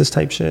praying mantis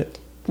type shit.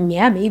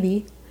 Yeah,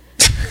 maybe.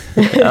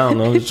 I don't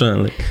know. I'm just trying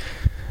to like.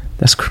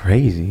 That's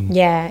crazy.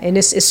 Yeah, and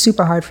it's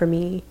super hard for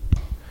me.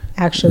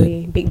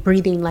 Actually,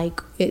 breathing,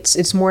 like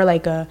it's more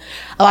like a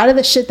lot of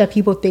the shit that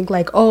people think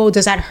like, oh,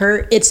 does that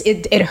hurt?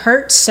 It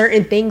hurts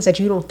certain things that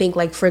you don't think.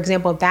 Like, for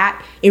example,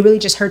 that it really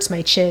just hurts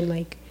my chin.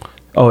 Like,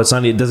 oh, it's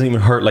not. It doesn't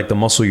even hurt like the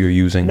muscle you're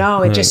using.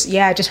 no, it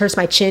just hurts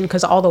my chin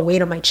because all the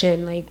weight on my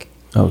chin. Like,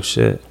 oh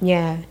shit.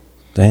 yeah.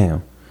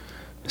 Damn.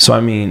 So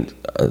I mean,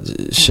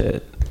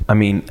 shit. I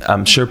mean,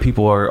 I'm sure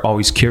people are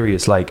always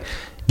curious. Like,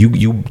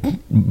 you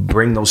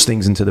bring those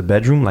things into the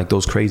bedroom, like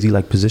those crazy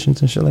like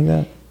positions and shit like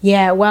that.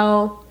 Yeah.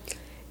 Well,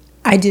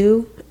 I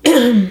do.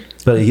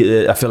 But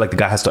I feel like the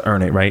guy has to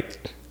earn it, right?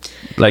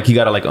 Like he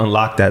got to like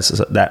unlock that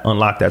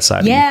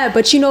side. Yeah,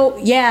 but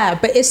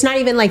but it's not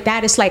even like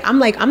that. It's like I'm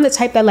the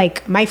type that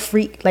like my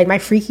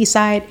freaky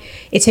side,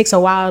 it takes a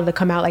while to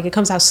come out. Like it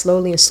comes out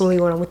slowly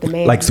when I'm with the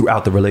man. Like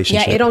throughout the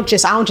relationship. Yeah, I don't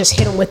just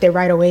hit him with it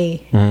right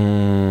away.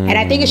 And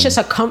I think it's just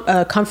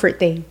a comfort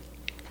thing.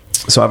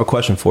 So I have a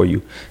question for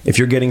you. If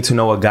you're getting to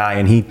know a guy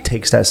and he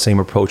takes that same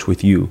approach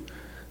with you,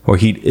 or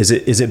is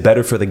it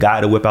better for the guy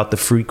to whip out the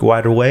freak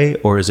right away,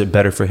 or is it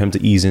better for him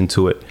to ease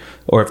into it?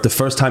 Or if the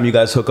first time you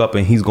guys hook up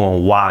and he's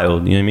going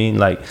wild, you know what I mean?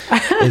 Like,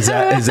 is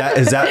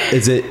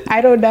it?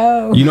 I don't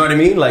know. You know what I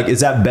mean? Like,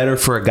 is that better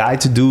for a guy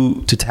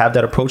to have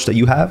that approach that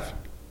you have,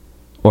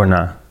 or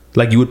not?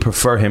 Like, you would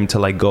prefer him to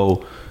like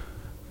go,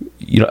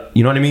 you know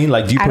what I mean?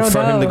 Like, do you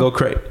prefer him to go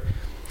crazy?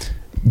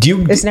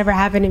 It's never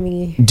happened to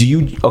me.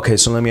 Okay,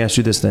 so let me ask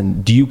you this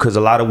then. Because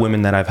a lot of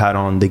women that I've had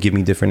on, they give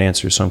me different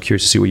answers, so I'm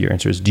curious to see what your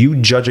answer is. Do you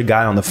judge a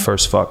guy on the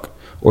first fuck,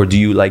 or do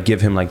you like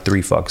give him like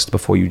 3 fucks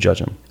before you judge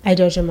him? I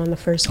judge him on the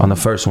first one. On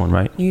the first one,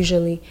 right?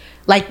 Usually.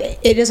 Like,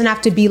 it doesn't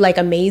have to be like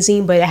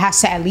amazing, but it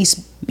has to at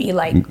least be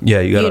like,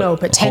 yeah, you gotta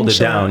potential. hold it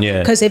down,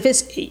 yeah. Because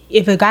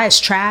if a guy is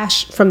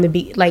trash from the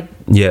beat, like,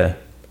 yeah,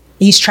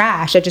 he's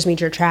trash, that just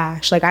means you're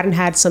trash. Like, I done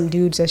had some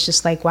dudes that's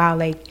just like, wow,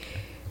 like,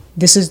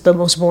 this is the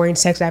most boring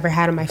sex I ever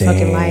had in my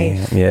fucking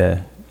life.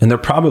 Yeah. And they're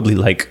probably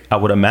like, I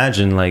would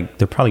imagine, like,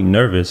 they're probably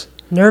nervous.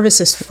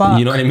 Nervous as fuck.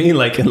 You know what I mean?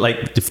 Like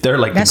if they're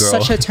like that's the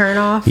girl. Such a turn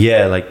off.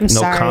 Yeah, like I'm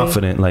sorry.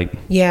 confident. Like,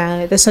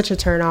 yeah, that's such a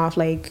turn off.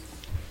 Like,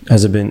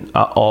 has it been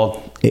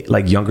all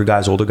like younger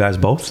guys, older guys,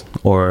 both?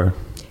 Or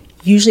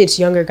usually it's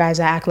younger guys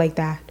that act like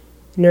that.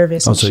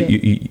 Nervous and so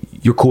shit.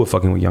 You're cool with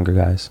fucking with younger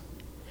guys?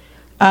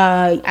 When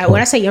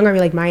I say younger, I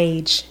mean like my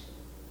age.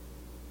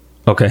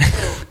 Okay.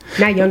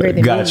 Not younger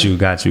than got me. you.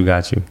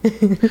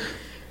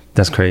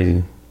 That's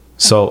crazy.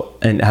 So,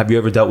 and have you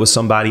ever dealt with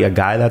a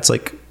guy that's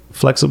like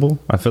flexible?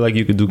 I feel like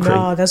you could do crazy.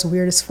 No, that's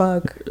weird as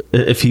fuck.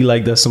 If he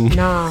like does some.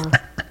 Nah.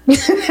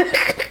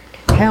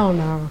 Hell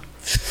no.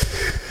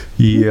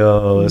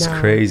 Yo, it's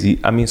crazy.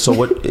 I mean,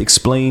 so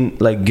explain,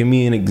 like, give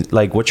me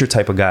like, what's your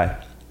type of guy?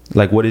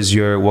 Like, what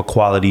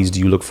qualities do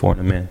you look for in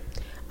a man?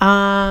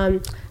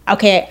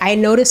 Okay, I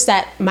noticed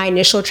that my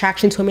initial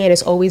attraction to a man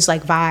is always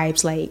like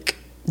vibes, like,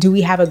 do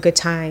we have a good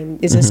time?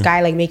 Is this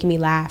guy like making me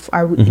laugh?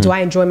 Do I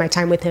enjoy my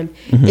time with him?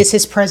 Is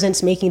his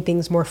presence making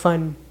things more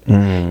fun? You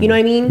know what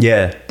I mean?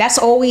 Yeah. That's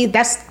always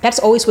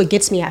what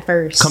gets me at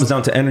first. Comes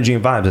down to energy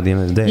and vibes at the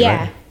end of the day. Yeah.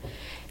 Right?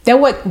 Then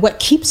what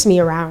keeps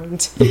me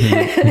around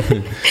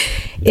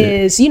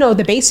is,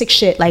 the basic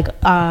shit, like,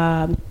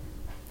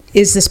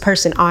 is this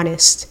person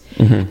honest?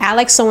 I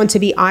like someone to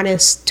be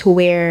honest to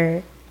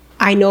where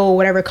I know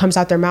whatever comes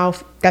out their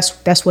mouth,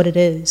 that's what it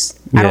is.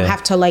 I don't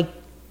have to like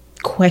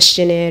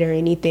question it or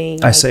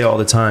anything. I say all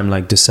the time,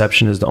 like,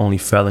 deception is the only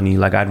felony.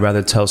 Like, I'd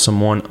rather tell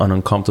someone an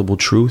uncomfortable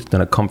truth than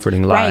a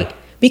comforting lie. Right.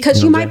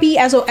 Because you might be,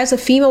 as a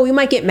female, you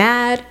might get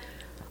mad,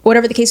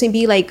 whatever the case may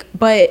be, like,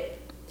 but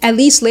at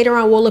least later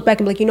on we'll look back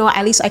and be like,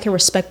 at least I can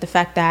respect the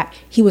fact that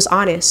he was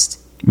honest.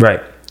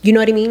 Right. You know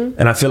what I mean?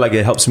 And I feel like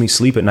it helps me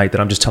sleep at night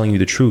that I'm just telling you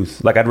the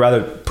truth. Like, I'd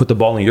rather put the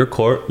ball in your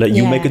court, let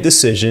you make a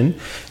decision.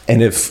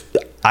 And if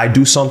I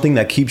do something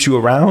that keeps you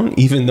around,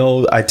 even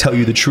though I tell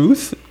you the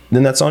truth,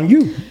 then that's on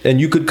you.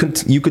 And you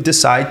could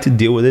decide to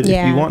deal with it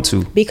if you want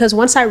to. Because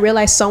once I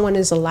realize someone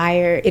is a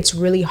liar, it's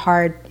really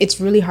hard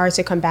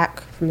to come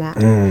back from that.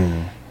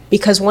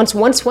 Because once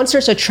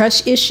there's a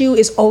trust issue,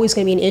 it's always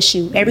going to be an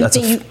issue.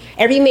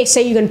 Everything they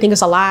say you're going to think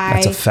is a lie.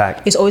 That's a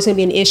fact. It's always going to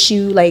be an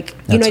issue. Like,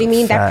 you know what I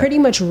mean? That pretty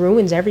much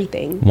ruins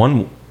everything.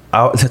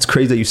 That's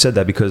crazy that you said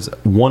that, because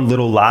one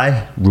little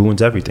lie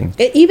ruins everything.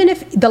 Even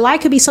if the lie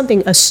could be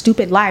a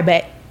stupid lie,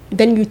 but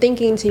then you're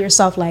thinking to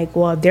yourself like,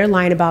 well, they're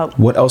lying about.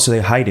 What else are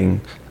they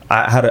hiding?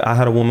 I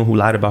had a woman who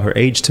lied about her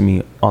age to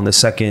me on the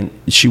second.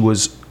 She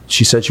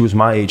said she was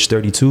my age,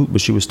 32,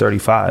 but she was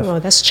 35. Oh,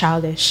 that's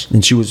childish.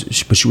 And she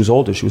was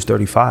older. She was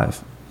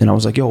 35. And I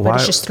was like, yo, why? But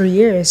it's just 3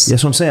 years.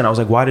 That's what I'm saying. I was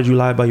like, why did you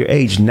lie about your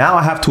age? Now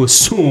I have to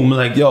assume,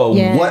 like, yo,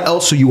 Yeah. what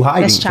else are you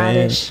hiding, That's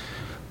childish. man?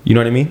 You know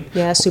what I mean?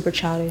 Yeah, that's super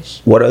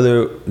childish.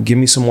 Give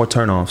me some more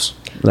turnoffs.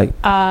 Like,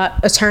 A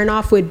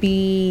turnoff would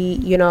be,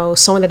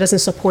 someone that doesn't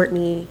support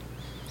me.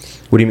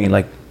 what do you mean?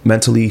 Like,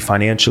 mentally,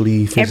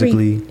 financially,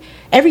 physically?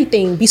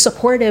 Everything. Be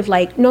supportive.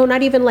 Like, no,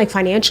 not even like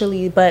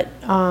financially, but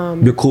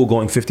You're cool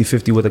going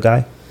 50-50 with a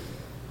guy?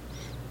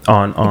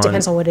 it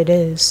depends on what it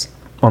is.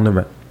 On the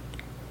rent.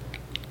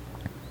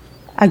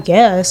 I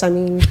guess. I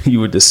mean, You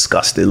were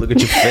disgusted. Look at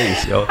your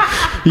face, yo.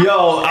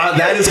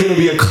 That is gonna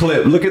be a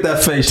clip. Look at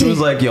that face. She was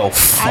like, yo,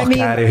 fuck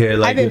out of here.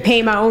 Like, I've been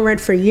paying my own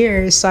rent for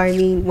years. So I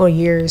mean,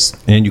 years.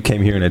 and you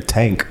came here in a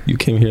tank. You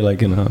came here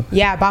like in a.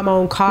 Yeah, I bought my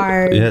own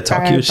car. Yeah,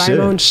 talk your buy shit.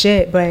 my own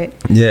shit. But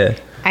Yeah.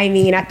 I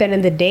mean, at the end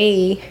of the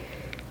day,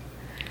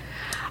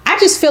 I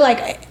just feel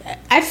like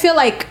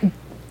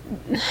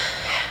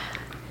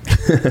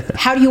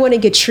how do you want to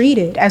get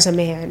treated as a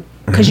man?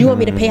 Because you want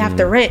me to pay half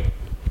the rent.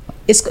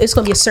 It's going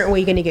to be a certain way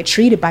you're going to get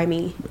treated by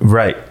me.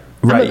 Right.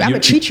 I'm Right. going to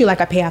treat you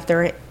like I pay half the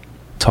rent.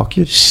 Talk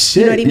your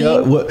shit. You know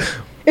what I yo. mean?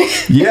 What?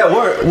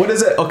 Yeah. What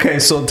is it? Okay.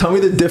 So tell me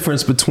the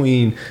difference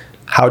between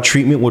how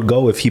treatment would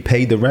go if he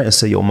paid the rent and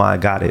say, yo, ma, I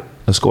got it.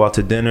 Let's go out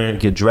to dinner,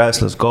 get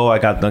dressed. Let's go. I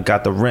got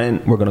the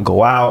rent. We're going to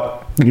go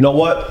out. You know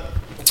what?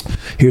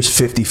 Here's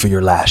 50 for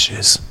your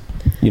lashes.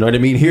 You know what I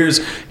mean? Here's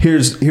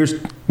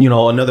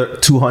another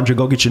 200.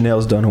 Go get your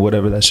nails done or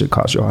whatever that shit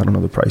costs you. I don't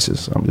know the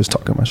prices. I'm just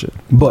talking my shit.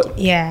 But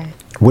Yeah.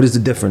 what is the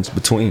difference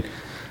between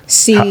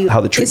See,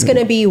 how the it's treatment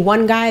going to be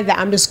one guy that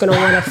I'm just going to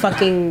want to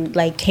fucking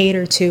like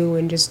cater to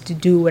and just to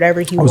do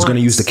whatever he I wants. was going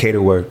to use the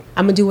cater word.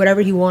 I'm going to do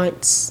whatever he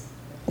wants.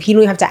 He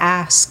don't even have to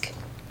ask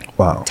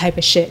Wow. type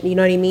of shit. You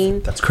know what I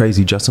mean? That's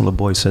crazy. Justin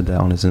LeBoy said that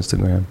on his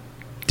Instagram.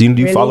 Do you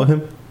Really? follow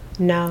him?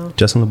 No.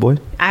 Justin LeBoy?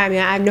 I mean,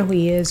 I know who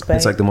he is, but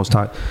It's like the most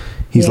time.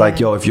 He's Yeah. like,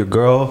 yo, if you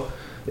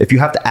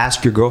have to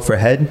ask your girl for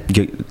head,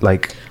 get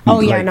like. Oh,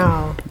 yeah, like,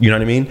 no. You know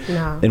what I mean?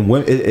 No. And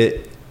when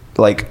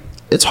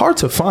it's hard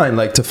to find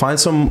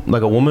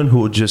a woman who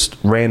would just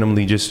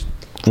randomly just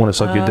want to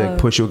suck your dick,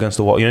 push you against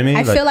the wall. You know what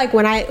I mean? I feel like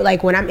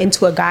when I'm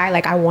into a guy,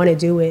 like I want to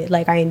do it,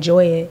 like I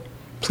enjoy it,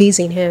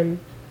 pleasing him.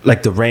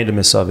 like the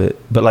randomness of it,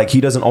 but like he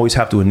doesn't always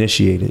have to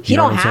initiate it. He You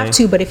know don't what I'm have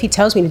saying? to, but if he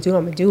tells me to do it,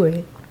 I'm gonna do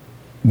it.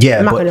 Yeah,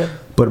 I'm not but,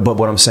 gonna- but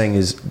what I'm saying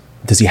is,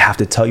 does he have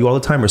to tell you all the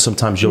time, or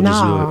sometimes you'll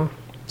just do it? No.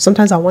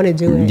 Sometimes I want to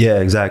do it. Yeah,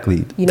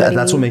 exactly. You know what I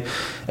That's mean?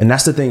 and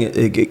that's the thing.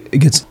 It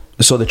gets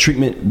so the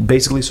treatment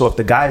basically. So if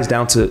the guy is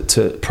down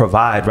to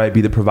provide, right,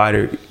 be the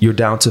provider, you're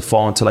down to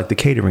fall into like the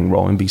catering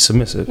role and be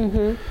submissive.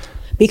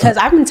 Because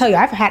I'm gonna tell you,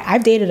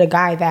 I've dated a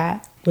guy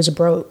that was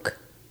broke,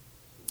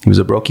 He was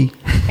a brokey.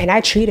 and I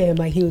treated him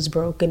like he was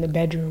broke in the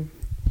bedroom.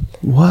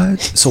 What?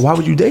 So why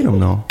would you date him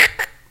though?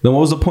 Then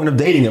what was the point of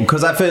dating him?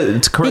 Because I feel,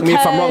 correct me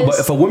if I'm wrong, but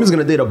if a woman's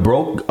gonna date a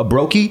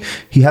brokey,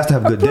 he has to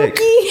have good dick.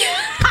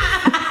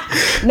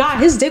 Nah,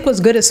 his dick was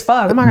good as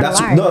fuck. I'm not gonna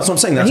lie. No, that's what I'm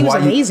saying. That's he was why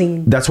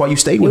amazing. That's why you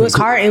stayed It with was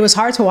him. hard. It was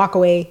hard to walk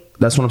away.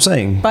 That's what I'm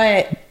saying.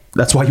 But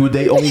That's why you would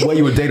date. Only way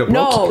you would date a brokey.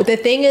 no, the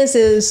thing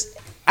is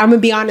I'm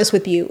gonna be honest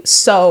with you.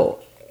 So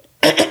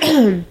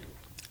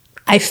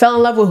I fell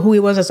in love with who he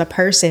was as a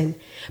person.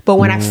 But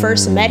when I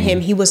first met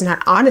him, he was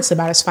not honest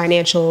about his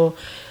financial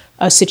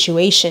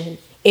situation.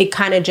 It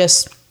kind of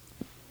just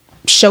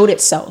showed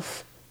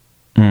itself.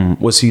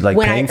 Was he like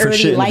When paying I for already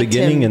shit in the liked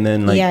beginning him. and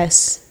then like,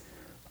 yes.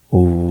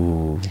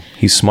 ooh,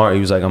 he's smart. He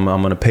was like, I'm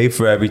gonna pay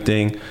for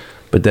everything,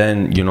 but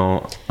then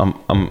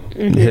I'm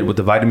hit with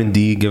the vitamin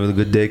D, give it a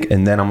good dick,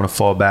 and then I'm gonna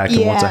fall back.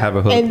 And once I have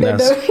a hook,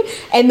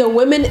 and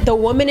the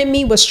woman in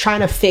me was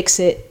trying to fix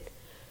it.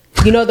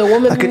 You know, the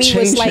woman I in could me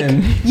was change like,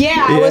 him.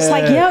 I was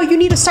like, Yeah. yo, you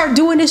need to start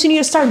doing this, you need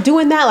to start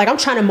doing that. Like I'm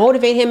trying to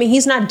motivate him, and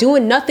he's not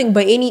doing nothing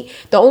but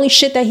the only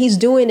shit that he's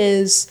doing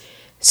is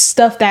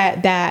stuff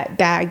that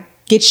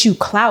gets you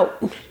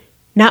clout,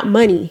 not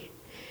money.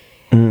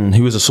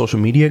 He was a social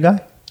media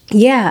guy.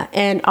 Yeah,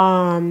 and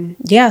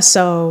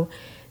so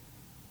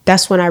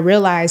that's when I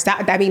realized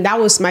that. I mean, that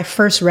was my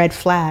first red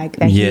flag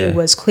that Yeah. he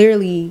was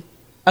clearly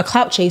a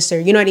clout chaser.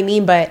 You know what I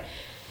mean? But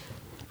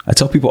I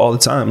tell people all the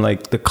time,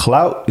 like the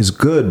clout is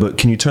good, but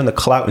can you turn the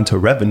clout into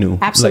revenue?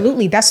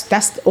 absolutely,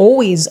 that's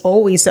always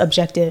the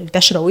objective.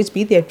 That should always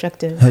be the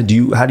objective. How do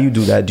you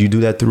do that? Do you do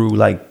that through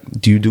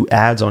do you do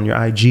ads on your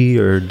IG,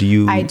 or do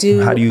you? I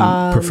do, How do you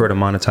prefer to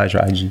monetize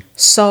your IG?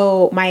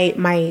 So my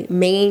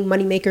main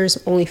moneymaker is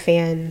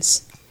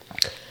OnlyFans.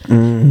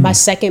 My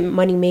second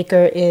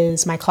moneymaker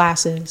is my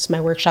classes,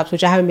 my workshops,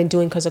 which I haven't been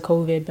doing because of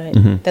COVID,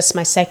 but that's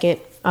my second.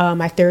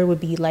 My third would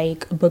be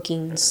like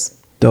bookings,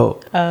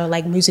 Dope.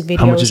 like music videos.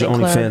 How much is your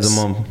and OnlyFans clubs.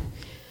 a month?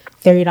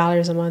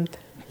 $30 a month.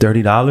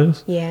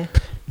 $30? Yeah.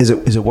 Is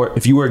it worth?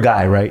 If you were a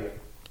guy, right?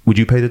 Would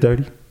you pay the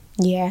 30?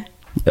 Yeah.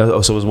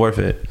 Oh, so it's worth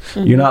it.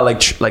 You're not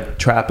like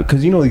trapping,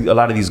 because a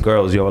lot of these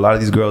girls, a lot of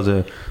these girls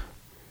are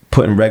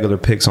putting regular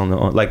pics on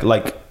like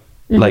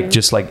like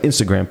just like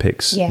Instagram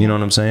pics. Yeah. You know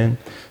what I'm saying?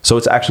 So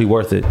it's actually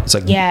worth it. It's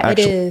like It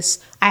is.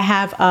 I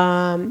have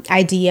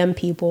I DM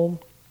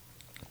people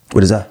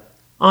What is that?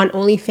 on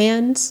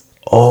OnlyFans.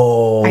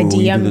 Oh, I you do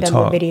DM the them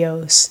talk. the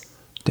videos.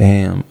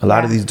 Damn, a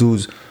lot of Yeah. these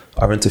dudes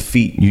are into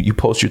feet. You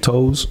post your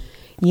toes.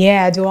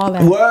 Yeah, I do all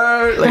that.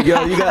 Word, like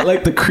yo, you got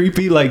like the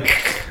creepy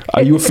like.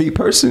 Are you a feet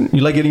person?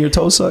 You like getting your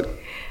toes sucked?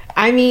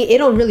 I mean, it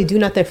don't really do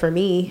nothing for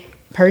me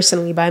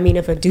personally, but I mean,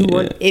 if a dude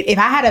want, if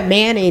I had a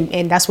man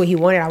and that's what he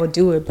wanted, I would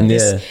do it. But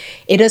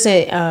it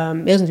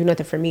doesn't do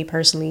nothing for me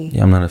personally.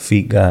 Yeah, I'm not a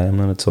feet guy. I'm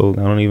not a toe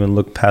guy. I don't even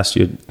look past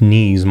your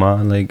knees,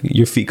 man. Like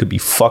your feet could be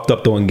fucked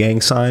up doing gang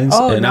signs.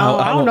 Oh, and no,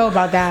 I don't know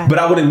about that. But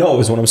I wouldn't know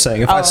is what I'm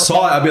saying. If I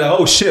saw it, I'd be like,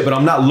 oh shit, but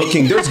I'm not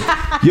looking.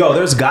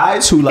 There's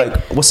guys who like,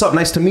 what's up,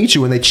 nice to meet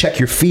you, and they check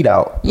your feet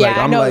out. Yeah, like,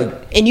 I know.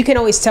 And you can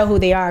always tell who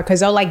they are because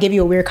they'll like give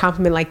you a weird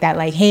compliment like that.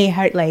 Like, hey,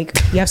 like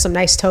you have some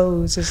nice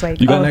toes. It's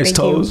like, you got nice thank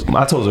toes? you.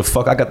 My toes are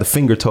fuck. I got the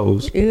finger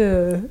toes.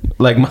 Ew.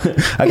 Like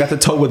I got the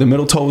toe with the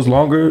middle toes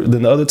longer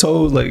than the other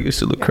toes. Like it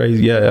should look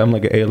crazy. Yeah, I'm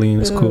like an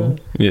alien. It's cool.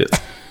 Yeah.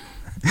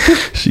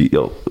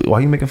 Why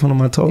are you making fun of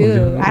my toes?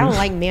 Ew. I don't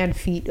like man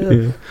feet.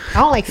 Yeah. I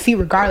don't like feet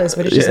regardless,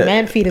 but it's just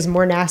man feet is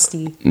more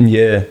nasty.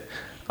 Yeah.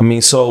 I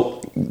mean,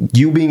 so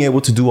you being able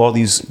to do all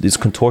these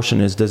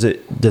contortionists,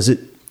 does it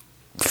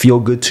feel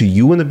good to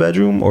you in the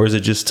bedroom, or is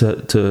it just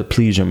to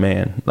please your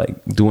man,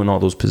 like doing all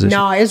those positions?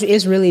 No,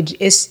 it's really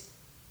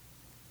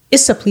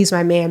it's to please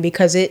my man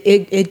because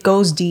it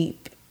goes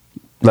deep.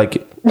 Like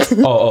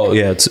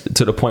yeah,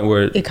 to the point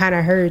where it kind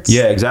of hurts.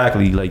 Yeah,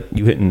 exactly. Like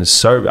you hitting the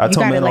serve. I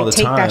tell men all the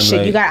take time. That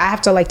shit. Like, I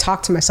have to like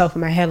talk to myself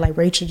in my head like,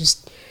 Rachel,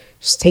 just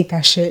take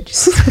that shit.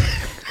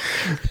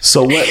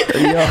 So what?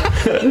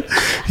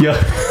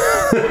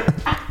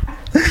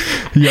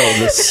 Yo,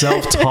 the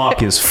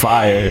self-talk is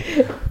fire.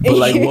 But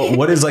like,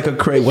 what is like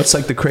what's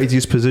like the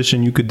craziest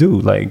position you could do,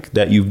 like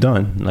that you've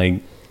done?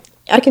 Like,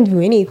 I can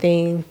do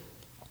anything.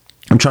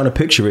 I'm trying to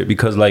picture it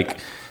because like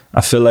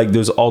I feel like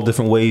there's all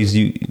different ways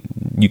you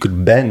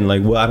could bend.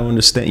 Like, well, I don't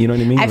understand. You know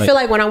what I mean? I feel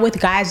like when I'm with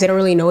guys, they don't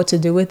really know what to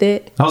do with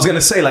it. I was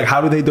gonna say, like,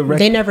 how do they direct?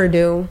 They never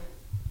do.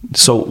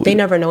 So they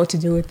never know what to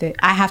do with it.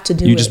 I have to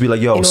do it. You just be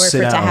like, yo, in order sit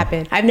for it down. to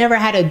happen. I've never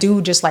had a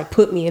dude just like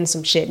put me in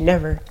some shit.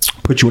 Never.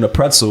 Put you in a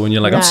pretzel and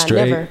you're like, I'm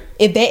straight. Never.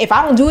 If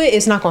I don't do it,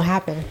 it's not gonna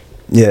happen.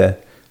 Yeah.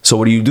 So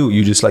what do?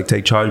 You just like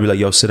take charge, be like,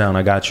 yo, sit down,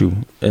 I got you.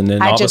 And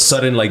then all of a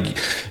sudden, like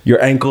your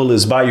ankle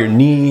is by your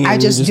knee. I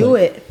just do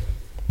it.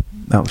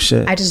 Oh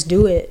shit. I just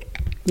do it.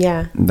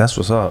 Yeah. That's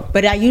what's up.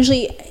 But I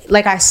usually,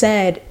 like I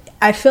said,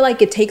 I feel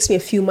like it takes me a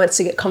few months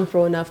to get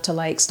comfortable enough to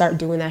like start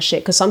doing that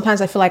shit. Cause sometimes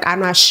I feel like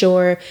I'm not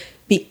sure,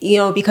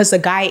 because the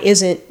guy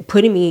isn't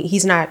putting me,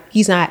 he's not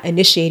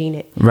initiating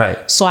it.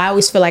 Right. So I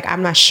always feel like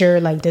I'm not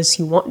sure, like, does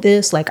he want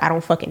this? Like, I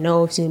don't fucking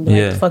know if he's gonna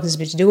be like, the fuck is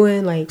this bitch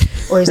doing? Like,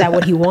 or is that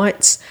what he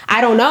wants? I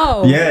don't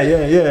know.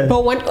 Yeah.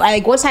 But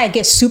once I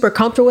get super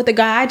comfortable with the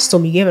guy, I just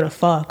don't be giving a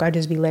fuck. I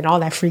just be letting all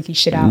that freaky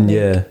shit out.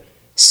 Yeah.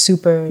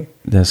 Super.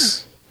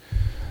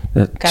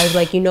 That guy's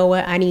like, you know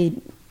what? I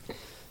need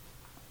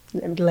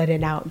let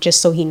it out just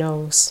so he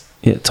knows.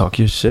 Yeah, talk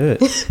your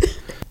shit.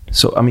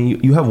 So I mean,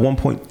 you have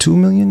 1.2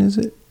 million, is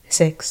it?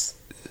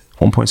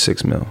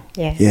 1.6 mil.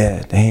 Yeah.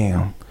 Yeah,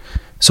 damn.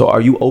 So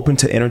are you open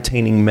to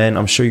entertaining men?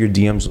 I'm sure your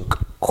DMs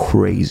look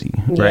crazy,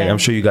 right? Yeah. I'm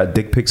sure you got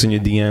dick pics in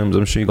your DMs.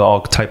 I'm sure you got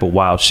all type of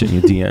wild shit in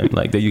your DM.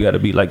 Like that, you got to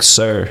be like,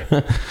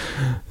 sir,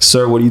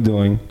 sir, what are you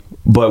doing?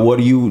 But are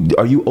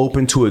you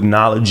open to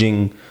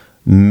acknowledging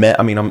men?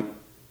 I mean,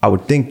 I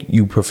would think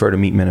you prefer to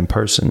meet men in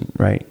person,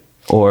 right?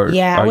 Or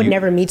yeah, I would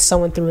never meet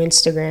someone through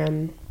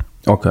Instagram.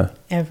 Okay.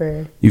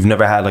 Ever. You've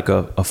never had like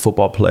a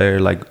football player,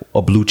 like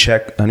a blue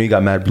check? I know you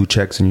got mad blue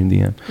checks in your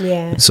DM.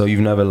 Yeah. So you've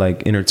never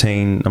like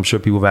entertained, I'm sure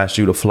people have asked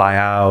you to fly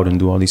out and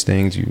do all these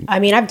things. I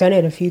mean, I've done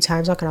it a few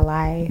times, not gonna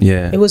lie.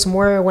 Yeah. It was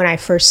more when I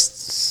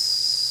first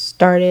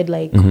started,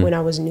 like when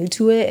I was new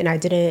to it and I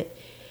didn't,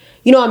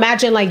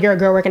 imagine like you're a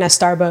girl working at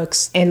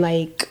Starbucks and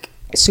like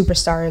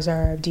superstars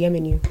are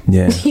DMing you.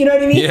 Yeah. You know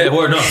what I mean? Yeah,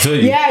 or not, feel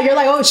you. Yeah, you're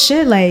like, oh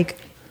shit, like,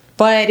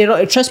 but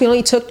trust me, it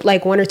only took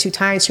like 1 or 2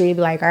 times for me to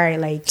be like, all right,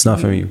 like, it's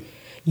not for you.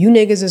 You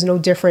niggas is no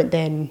different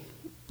than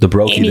the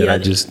brokey that I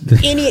just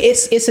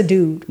it's a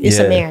dude, it's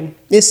a man.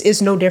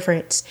 It's no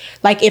difference.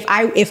 Like if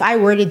I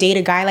were to date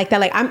a guy like that,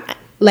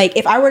 like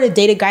if I were to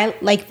date a guy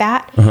like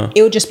that,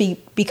 it would just be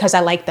because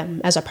I like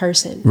them as a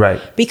person, right?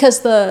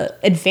 Because the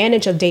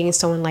advantage of dating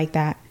someone like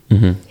that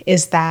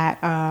is that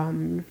I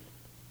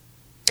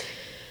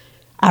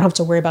don't have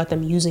to worry about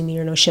them using me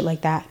or no shit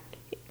like that.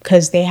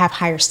 Because they have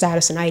higher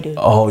status than I do.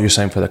 Oh, you're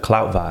saying for the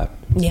clout vibe?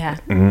 Yeah,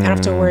 I don't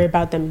have to worry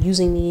about them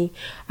using me.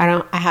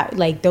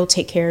 They'll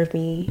take care of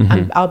me.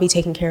 I'll be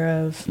taken care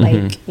of.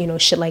 Like,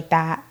 shit like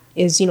that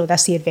is,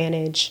 that's the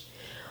advantage.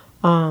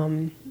 But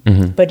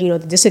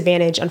the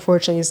disadvantage,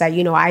 unfortunately, is that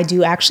I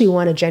do actually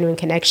want a genuine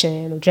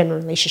connection, a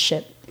genuine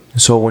relationship.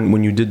 So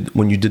when you did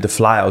the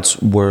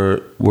flyouts,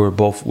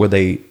 were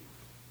they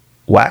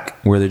whack?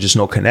 Were there just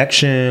no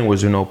connection?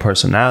 Was there no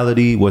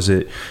personality?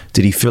 Did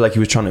he feel like he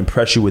was trying to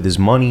impress you with his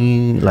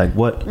money? Like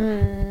what?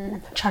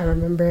 I'm trying to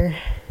remember.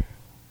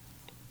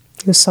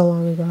 It was so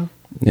long ago.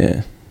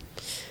 Yeah.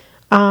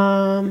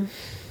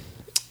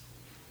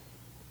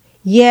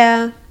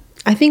 Yeah,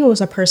 I think it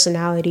was a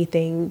personality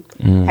thing.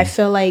 I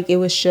feel like it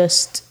was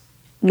just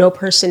no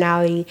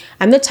personality.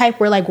 I'm the type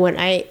where like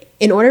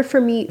in order for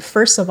me,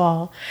 first of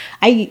all,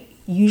 I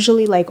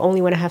usually like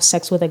only want to have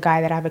sex with a guy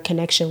that I have a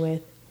connection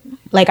with.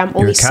 Like I'm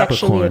only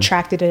sexually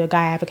attracted to a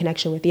guy I have a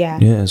connection with. Yeah.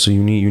 Yeah. So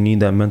you need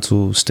that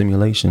mental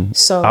stimulation.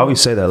 So I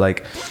always say that,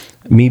 like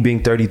me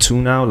being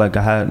 32 now, like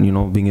I had,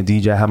 being a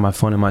DJ, I had my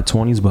fun in my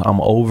 20s, but I'm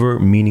over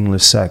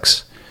meaningless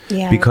sex.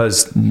 Yeah.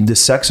 Because the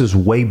sex is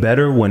way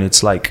better when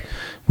it's like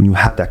when you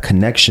have that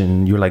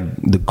connection, you're like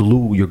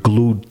you're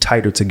glued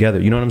tighter together.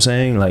 You know what I'm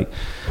saying? Like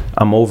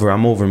I'm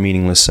over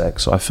meaningless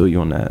sex. So I feel you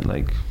on that.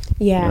 Like,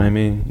 yeah. You know what I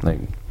mean? Like,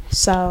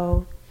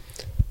 so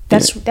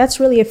that's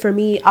really it for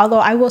me. Although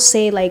I will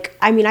say, like,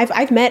 I mean,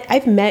 I've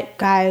met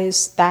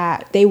guys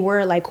that they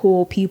were like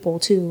cool people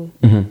too.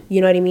 You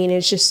know what I mean?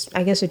 It's just,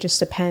 I guess it just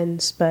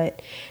depends.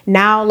 But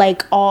now,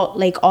 like all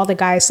the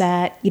guys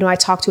that I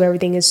talk to,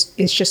 everything is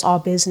just all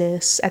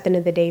business at the end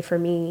of the day for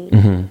me.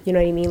 You know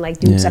what I mean? Like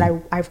dudes that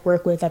I've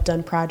worked with, I've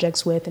done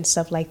projects with, and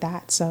stuff like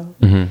that. So,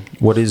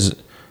 what is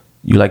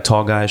you like?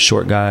 Tall guys,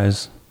 short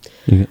guys?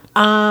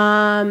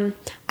 I'm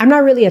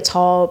not really a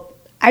tall.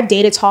 I've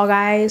dated tall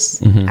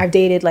guys. I've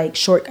dated like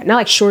short, not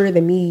like shorter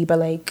than me, but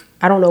like,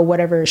 I don't know,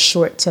 whatever is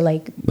short to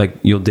like. Like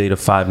you'll date a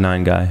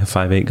 5'9" guy, a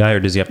 5'8" guy,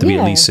 or does he have to be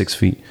at least 6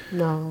 feet?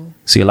 No.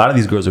 See, a lot of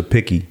these girls are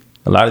picky.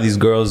 A lot of these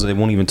girls, they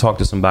won't even talk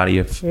to somebody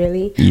if.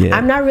 Really? Yeah.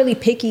 I'm not really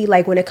picky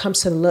like when it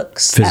comes to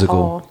looks.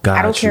 Physical. At all.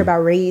 I don't care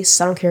about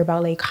race. I don't care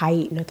about like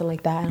height, nothing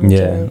like that. I don't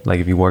care. Like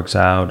if he works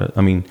out.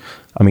 I mean,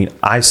 I'm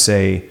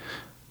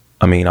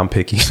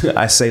picky.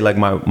 I say like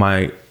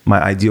my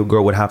ideal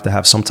girl would have to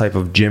have some type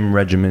of gym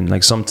regimen,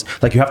 like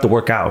you have to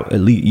work out.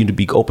 At least you need to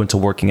be open to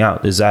working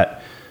out. Is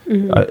that?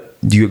 Do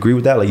you agree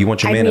with that? Like you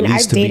want your man at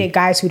least to be. I've dated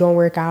guys who don't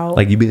work out.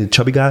 Like you be the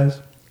chubby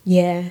guys?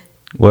 Yeah.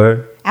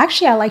 Word?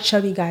 Actually, I like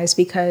chubby guys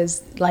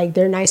because like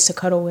they're nice to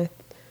cuddle with.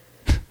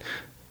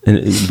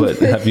 But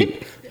have you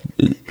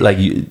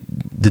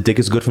the dick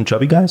is good from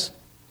chubby guys?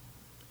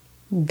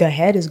 The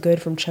head is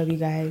good from chubby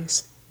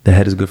guys. The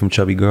head is good from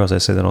chubby girls. I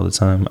say that all the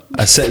time.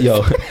 I say,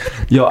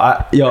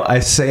 I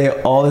say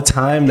it all the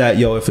time that,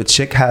 if a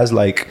chick has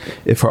like,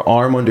 if her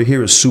arm under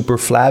here is super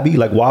flabby,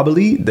 like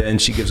wobbly, then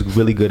she gives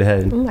really good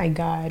head. Oh my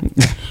God.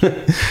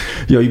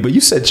 But you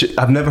said,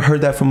 I've never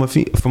heard that from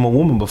a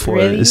woman before.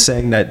 Really? It's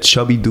saying that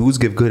chubby dudes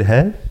give good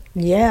head?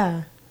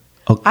 Yeah.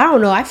 Okay. I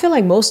don't know. I feel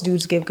like most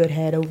dudes give good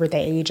head over the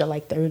age of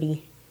like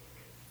 30.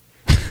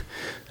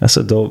 That's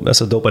a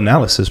dope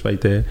analysis right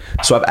there.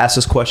 So I've asked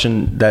this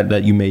question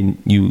that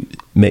you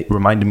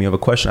reminded me of a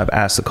question I've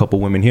asked a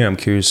couple women here. I'm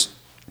curious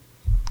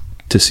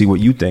to see what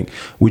you think.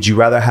 Would you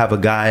rather have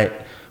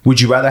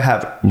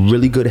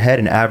really good head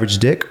and average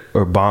dick,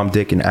 or bomb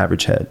dick and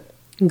average head?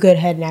 Good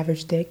head and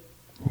average dick.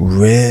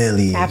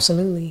 Really?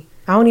 Absolutely.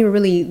 I don't even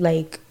really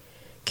like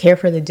care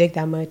for the dick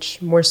that much,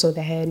 more so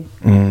the head.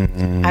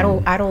 I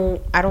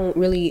don't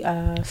really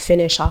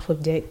finish off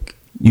of dick.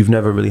 You've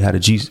never really had a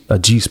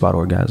G spot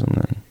orgasm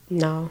then?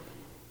 No.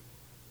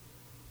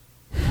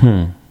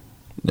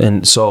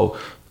 And so,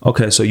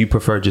 okay, so you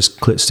prefer just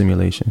clit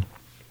stimulation.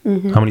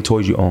 How many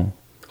toys you own?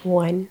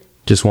 One.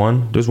 Just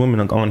one? There's women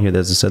on here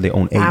that said they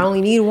own 8. I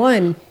only need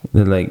one.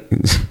 They're like...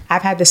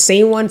 I've had the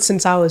same one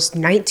since I was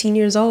 19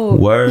 years old.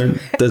 Word?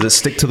 Does it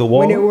stick to the wall?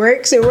 When it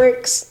works, it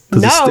works.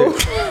 Does no.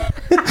 It stick?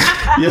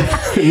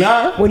 Yeah.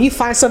 Nah. When you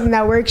find something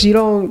that works, you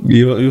don't...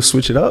 You'll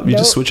switch it up? You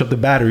just switch up the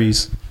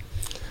batteries.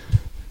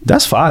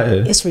 That's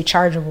fire. It's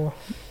rechargeable.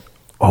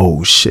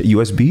 Oh shit,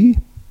 USB?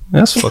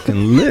 That's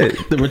fucking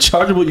lit. The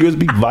rechargeable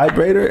USB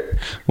vibrator?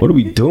 What are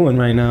we doing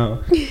right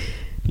now?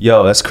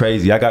 Yo, that's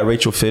crazy. I got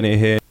Rachel Fit in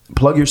here.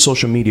 Plug your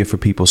social media for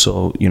people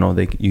so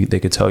they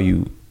could tell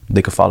you,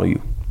 they could follow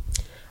you.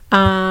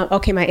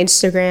 Okay, my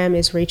Instagram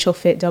is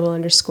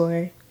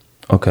RachelFit_.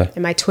 Okay.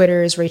 And my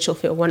Twitter is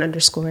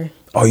RachelFit1_.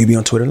 Oh, you be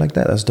on Twitter like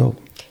that? That's dope.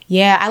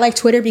 Yeah, I like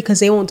Twitter because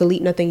they won't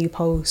delete nothing you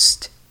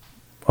post.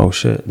 Oh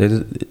shit!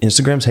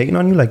 Instagram's hating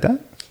on you like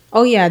that?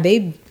 Oh yeah,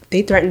 they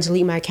threaten to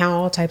delete my account,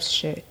 all types of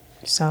shit.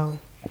 So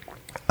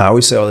I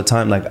always say all the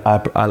time, like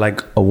I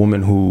like a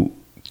woman who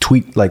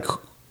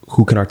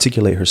who can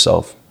articulate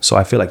herself. So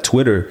I feel like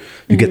Twitter,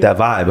 you get that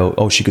vibe.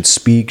 Oh, she could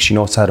speak. She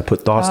knows how to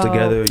put thoughts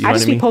together. You know I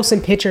just be posting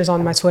pictures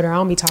on my Twitter. I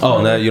don't be talking.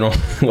 Oh, no, you don't.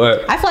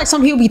 What? I feel like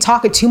some people be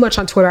talking too much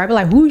on Twitter. I be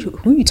like, who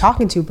you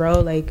talking to,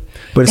 bro? Like,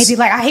 but they be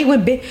like, I hate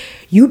when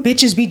you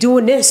bitches be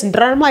doing this, and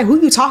I'm like, who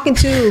you talking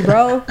to,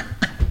 bro?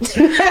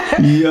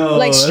 Yo,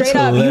 like straight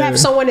up, hilarious. You have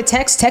someone to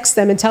text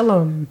them and tell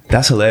them.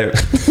 That's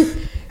hilarious.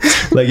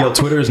 Like, yo,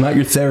 Twitter is not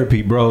your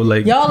therapy, bro.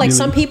 Like, yo, like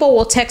some people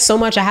will text so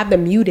much I have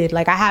them muted.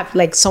 Like I have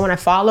like someone I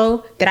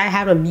follow that I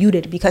have him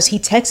muted because he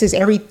texts he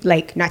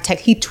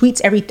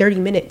tweets every 30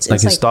 minutes.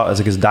 Like his thought, it's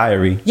like his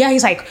diary. Yeah,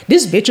 he's like,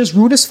 this bitch is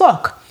rude as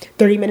fuck.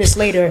 30 minutes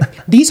later,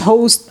 these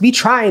hoes be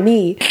trying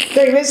me.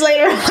 30 minutes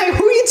later, I'm like,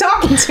 who are you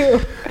talking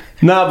to?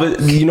 Nah, but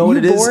you know what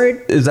it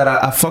bored? is that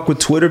I fuck with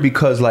Twitter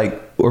because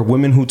or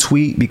women who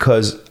tweet,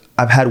 because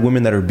I've had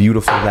women that are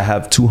beautiful that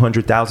have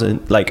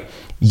 200,000. Like,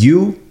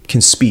 you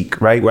can speak,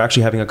 right? We're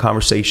actually having a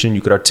conversation.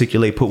 You could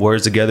articulate, put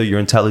words together. You're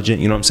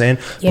intelligent. You know what I'm saying?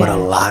 Yeah. But a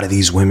lot of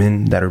these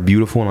women that are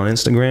beautiful on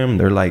Instagram,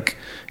 they're like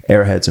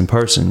airheads in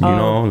person, you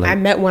know? Like, I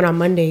met one on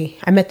Monday.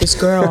 I met this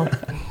girl.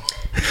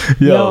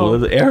 Yo,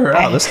 let's air her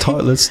out. Let's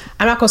talk.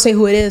 I'm not gonna say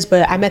who it is,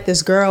 but I met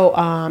this girl.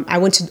 I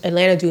went to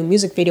Atlanta to do a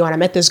music video, and I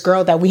met this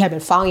girl that we have been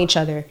following each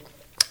other.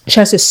 She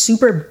has this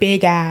super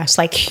big ass,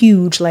 like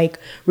huge, like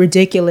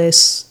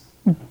ridiculous.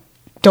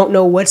 Don't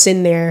know what's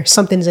in there.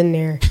 Something's in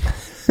there.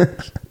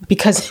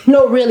 Because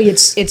no, really,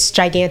 it's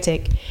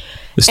gigantic.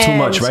 It's too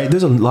much, right?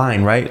 There's a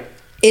line, right?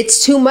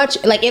 It's too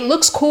much. Like, it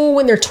looks cool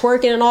when they're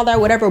twerking and all that,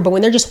 whatever. But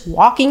when they're just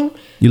walking,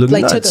 you look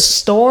like nuts. to the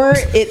store,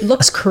 it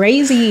looks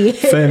crazy.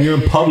 Fam, you're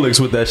in Publix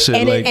with that shit.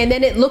 And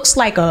then it looks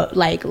like a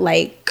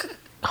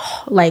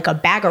like a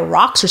bag of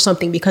rocks or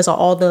something because of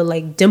all the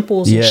like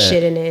dimples and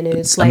shit in it. And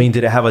it's like, I mean,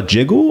 did it have a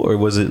jiggle or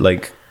was it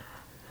like?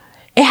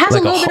 It has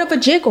like a little bit of a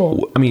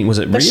jiggle. I mean, was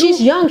it real? But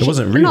she's young. It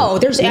wasn't real. No,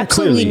 there's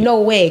absolutely clearly.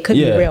 no way it could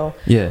be real.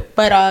 Yeah.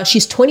 But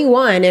she's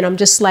 21, and I'm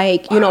just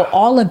like, you know,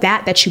 all of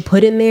that you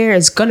put in there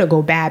is gonna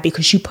go bad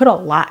because you put a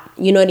lot.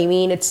 You know what I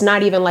mean? It's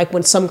not even like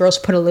when some girls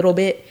put a little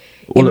bit,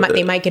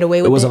 they might get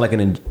away with it. It wasn't like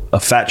a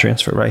fat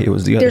transfer, right? It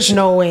was the other There's shit.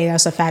 no way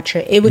that's a fat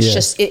trick. It was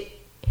just it.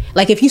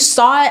 Like, if you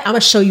saw it, I'm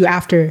gonna show you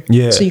after,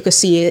 so you could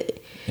see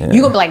it. Yeah.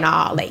 You gonna be like,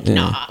 nah,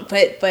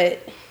 but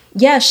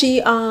yeah,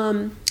 she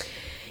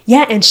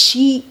yeah, and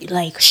she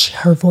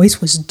her voice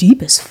was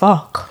deep as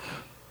fuck.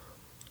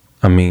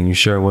 I mean, you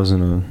sure it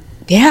wasn't a?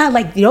 Yeah,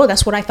 like, you know,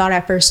 that's what I thought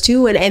at first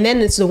too, and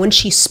then it's when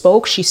she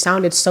spoke, she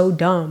sounded so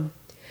dumb,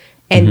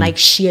 and like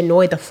she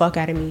annoyed the fuck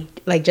out of me.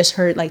 Like, just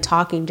her like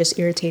talking just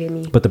irritated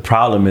me. But the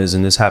problem is,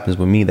 and this happens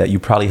with me, that you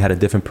probably had a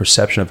different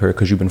perception of her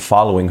because you've been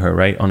following her,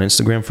 right, on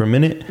Instagram for a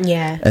minute.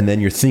 Yeah. And then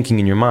you're thinking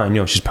in your mind,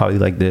 she's probably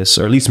like this,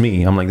 or at least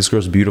me. I'm like, this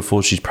girl's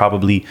beautiful. She's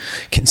probably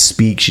can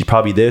speak. She's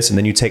probably this. And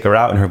then you take her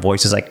out, and her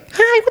voice is like,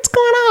 "Hi, what's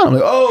going on?" I'm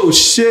like, "Oh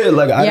shit!"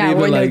 Like, I didn't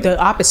even like the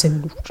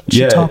opposite.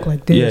 She talk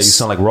like this. Yeah, you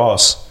sound like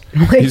Ross.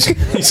 You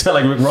sound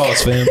like Rick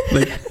Ross, fam.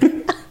 Like,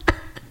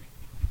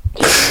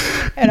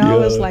 and I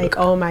was like,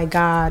 oh my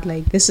God,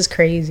 like, this is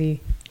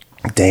crazy.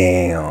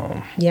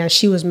 damn. Yeah,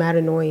 she was mad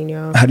annoying,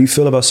 yo. How do you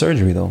feel about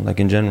surgery though? Like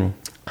in general?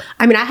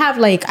 I mean, I have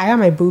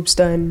my boobs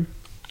done.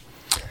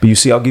 But you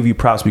see, I'll give you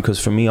props because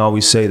for me, I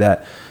always say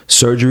that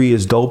surgery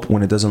is dope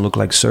when it doesn't look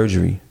like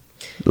surgery.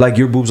 Like,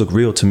 your boobs look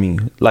real to me.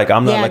 Like,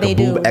 I'm not like a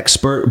boob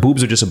expert.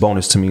 Boobs are just a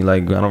bonus to me.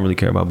 Like, I don't really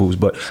care about boobs,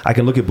 but I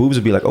can look at boobs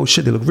and be like, oh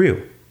shit, they look real.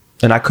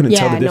 And I couldn't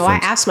tell the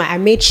difference. I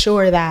made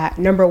sure that,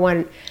 number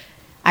one,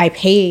 I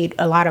paid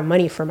a lot of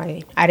money for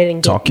I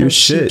didn't get your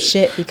cheap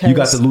shit because you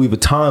got the Louis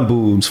Vuitton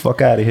boobs.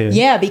 Fuck out of here.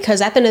 Yeah,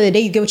 because at the end of the day,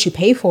 you get what you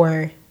pay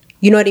for.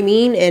 You know what I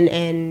mean?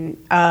 And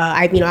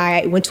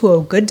I went to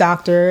a good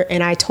doctor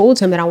and I told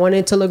him that I wanted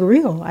it to look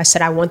real. I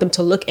said I want them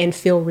to look and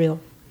feel real.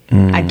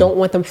 I don't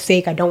want them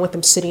fake. I don't want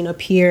them sitting up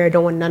here. I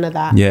don't want none of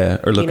that. Yeah,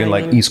 or looking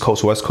like East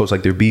Coast, West Coast,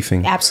 like they're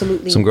beefing.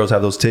 Absolutely. Some girls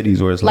have those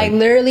titties where it's like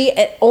literally,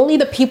 only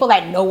the people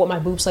that know what my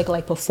boobs look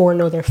like before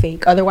know they're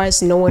fake.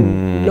 Otherwise, no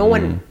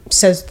one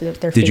says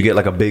that they're fake. Did you get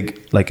like a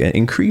big an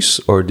increase,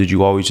 or did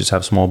you always just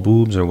have small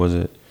boobs, or was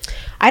it?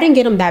 I didn't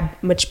get them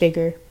that much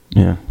bigger.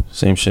 Yeah,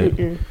 same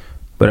shit.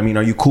 But I mean,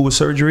 are you cool with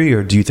surgery,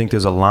 or do you think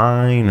there's a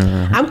line?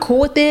 Or? I'm cool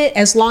with it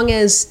as long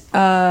as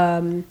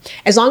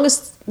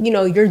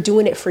you're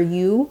doing it for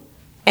you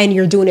and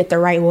you're doing it the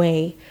right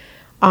way.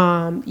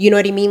 You know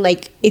what I mean?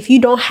 Like, if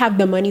you don't have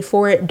the money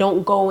for it,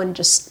 don't go and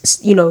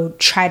just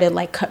try to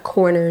like cut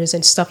corners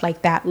and stuff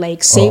like that.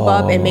 Like, save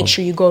up and make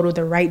sure you go to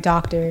the right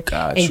doctor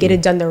and get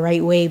it done the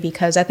right way,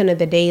 because at the end of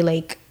the day,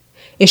 like,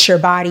 it's your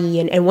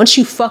body, and once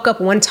you fuck up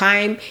one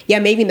time, yeah,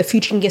 maybe in the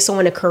future you can get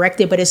someone to correct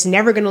it, but it's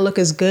never gonna look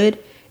as good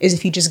is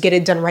if you just get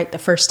it done right the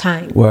first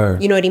time.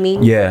 Word. You know what I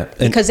mean? Yeah.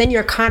 Because then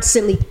you're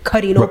constantly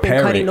cutting open,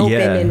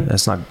 yeah, and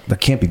that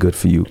can't be good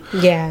for you.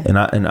 Yeah.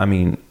 And I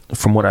mean,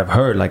 from what I've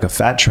heard, like a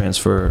fat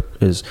transfer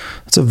it's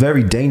a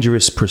very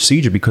dangerous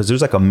procedure because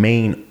there's like a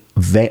main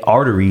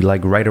artery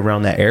like right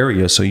around that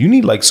area. So you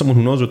need like someone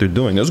who knows what they're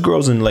doing. There's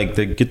girls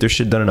they get their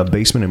shit done in a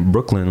basement in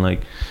Brooklyn,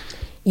 like.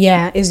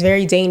 Yeah, it's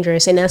very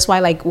dangerous. And that's why,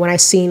 like, when I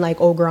seen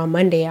like Old Girl on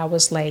Monday, I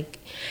was like,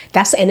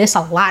 and it's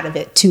a lot of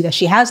it too that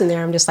she has in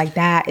there. I'm just like,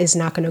 that is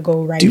not gonna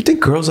go right. Do you think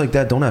girls like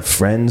that don't have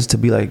friends to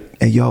be like,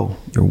 hey, yo,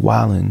 you're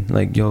wildin',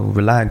 like, yo,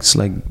 relax,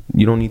 like,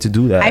 you don't need to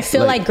do that? I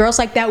feel like girls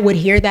like that would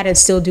hear that and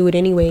still do it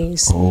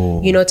anyways.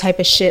 Type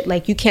of shit.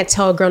 Like, you can't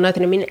tell a girl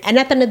nothing. I mean, and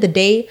at the end of the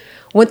day,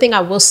 one thing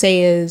I will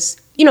say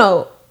is,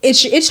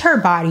 it's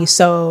her body,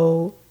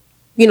 so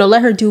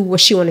let her do what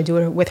she want to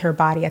do with her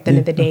body at the end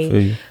of the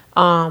day.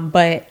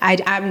 But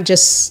I'm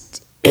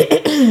just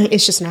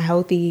it's just not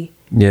healthy.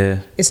 Yeah,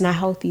 it's not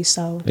healthy.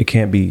 So it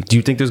can't be. Do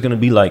you think there's gonna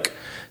be like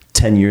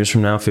 10 years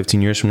from now,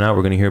 15 years from now,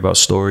 we're gonna hear about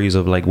stories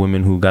of like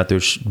women who got their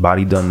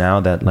body done now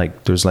that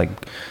like there's like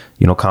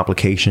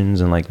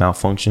complications and like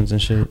malfunctions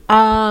and shit?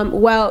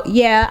 Well,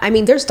 yeah, I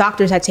mean, there's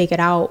doctors that take it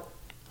out,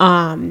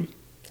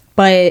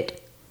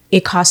 but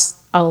it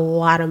costs a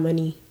lot of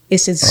money.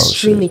 It's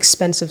extremely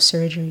expensive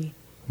surgery.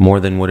 More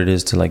than what it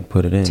is to like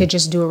put it in. to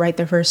just do it right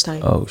the first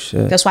time. Oh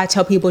shit. That's why I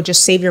tell people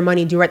just save your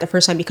money, do it right the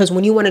first time. Because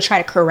when you want to try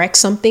to correct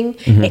something,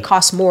 it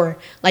costs more.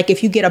 Like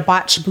if you get a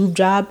botched boob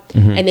job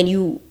and then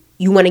you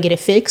want to get it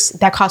fixed,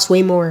 that costs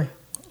way more.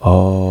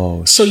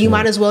 Oh. So you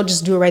might as well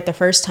just do it right the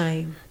first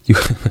time. You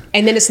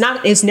And then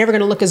it's never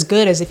gonna look as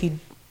good as if you.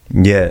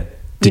 yeah.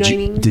 Did know you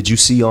what I mean? did you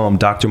see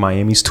Dr.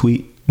 Miami's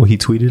tweet? What he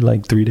tweeted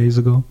like 3 days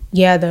ago?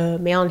 Yeah, the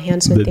male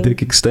enhancement The thing.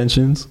 dick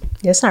extensions?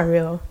 That's not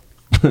real.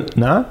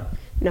 Nah.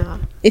 Nah.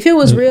 If it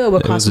was real, it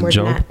would It was cost a more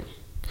joke. than that.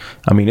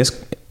 I mean, it's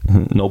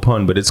no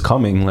pun, but it's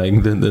coming. Like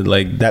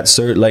like that,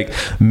 sir. Like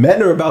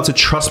men are about to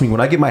trust me.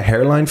 When I get my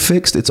hairline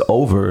fixed, it's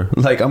over.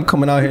 Like I'm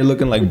coming out here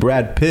looking like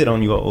Brad Pitt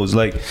on you hoes.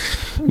 Like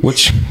what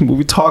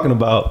we talking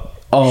about?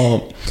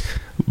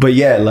 But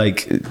yeah,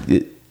 like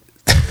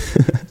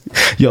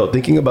yo,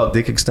 thinking about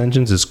dick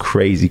extensions is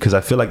crazy because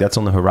I feel like that's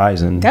on the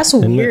horizon. That's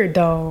isn't it? weird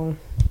though.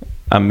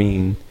 I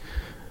mean,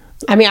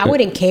 I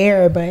wouldn't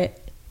care, but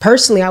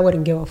personally, I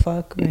wouldn't give a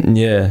fuck. But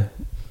yeah.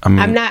 I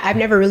mean, I've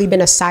never really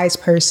been a size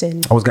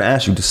person. I was gonna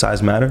ask you, does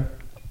size matter?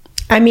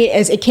 I mean,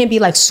 it can't be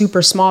like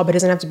super small, but it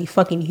doesn't have to be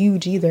fucking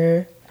huge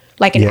either.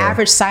 Like an Yeah.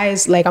 average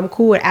size, like I'm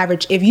cool with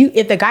average.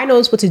 If the guy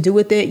knows what to do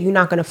with it, you're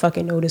not gonna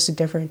fucking notice the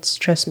difference.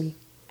 Trust me.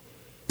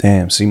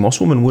 Damn. See, most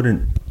women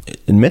wouldn't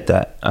admit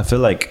that. I feel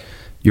like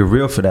you're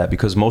real for that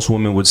because most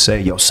women would say,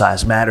 "Yo,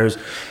 size matters.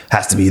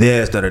 Has to be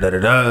this." Da da da da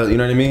da. You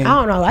know what I mean? I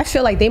don't know. I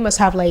feel like they must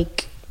have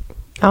like,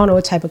 I don't know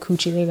what type of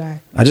coochie they got.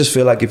 I just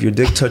feel like if your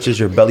dick touches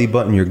your belly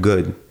button, you're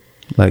good.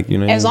 Like you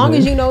know. As long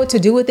as you know what to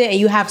do with it and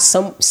you have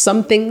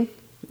something,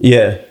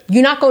 Yeah.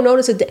 you're not gonna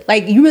notice it.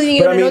 Like you really ain't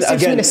But I gonna mean, notice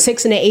between again- a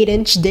 6 and an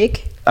 8-inch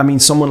dick. I mean,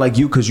 someone like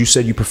you, because you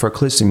said you prefer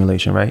clit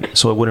stimulation, right?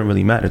 So it wouldn't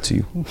really matter to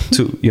you,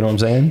 too. You know what I'm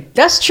saying?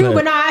 That's true, Yeah.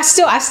 but no,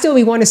 I still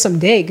be wanting some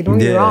dick. Don't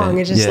get me Yeah, wrong.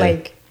 It's just yeah.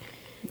 like.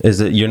 Is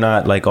that you're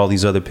not like all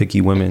these other picky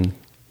women?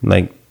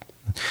 Like,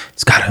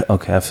 it's gotta.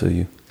 Okay, I feel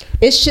you.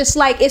 It's just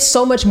like it's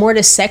so much more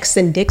to sex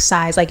than dick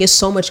size. Like it's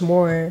so much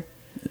more.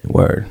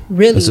 Word.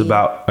 Really? It's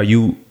about. Are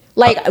you?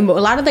 Like a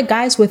lot of the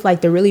guys with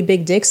like the really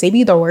big dicks, they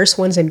be the worst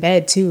ones in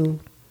bed too.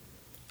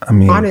 I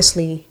mean,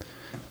 Honestly,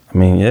 I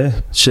mean,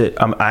 yeah, shit.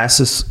 I asked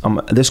this.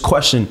 This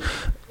question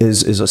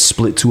is a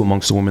split too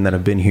amongst the women that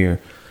have been here.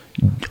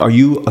 Are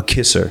you a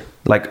kisser?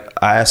 Like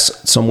I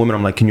asked some women,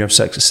 I'm like, can you have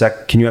sex?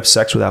 Can you have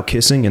sex without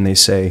kissing? And they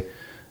say,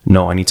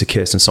 no, I need to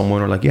kiss. And some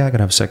women are like, yeah, I can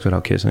have sex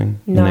without kissing.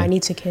 no, And I then-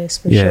 need to kiss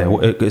for Yeah,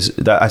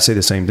 sure. I say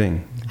the same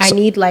thing. I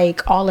need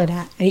like all of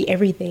that. I need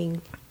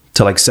everything.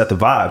 To like set the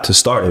vibe to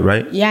start it,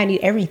 right? Yeah, I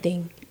need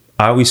everything.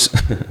 I always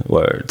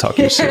word talk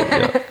your shit.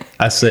 Yeah.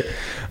 I say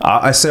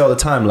all the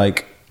time,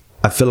 like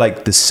I feel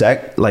like the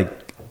sex, like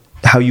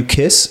how you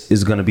kiss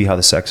is gonna be how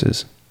the sex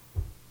is.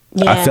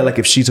 Yeah. I feel like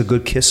if she's a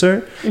good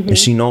kisser and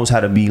she knows how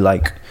to be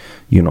like,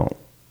 you know,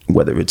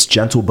 whether it's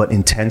gentle but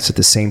intense at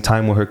the same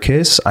time with her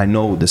kiss, I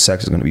know the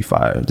sex is gonna be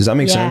fire. Does that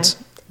make sense?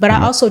 But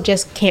I also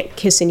just can't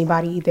kiss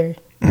anybody either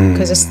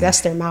because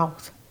that's their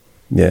mouth.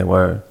 Yeah,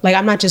 word. Like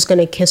I'm not just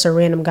gonna kiss a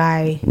random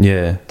guy.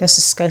 Yeah, That's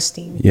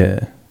disgusting.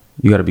 yeah.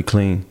 You gotta be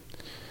clean.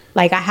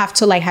 Like I have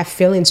to like have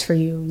feelings for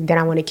you. Then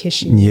I want to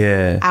kiss you.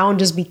 Yeah. I don't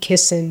just be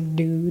kissing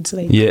dudes.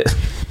 Like Yeah.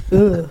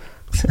 ugh,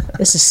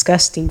 it's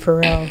disgusting for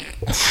real.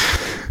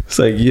 It's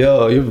like,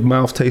 yo, your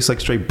mouth tastes like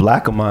straight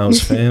Black Miles,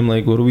 fam.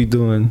 Like, what are we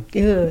doing?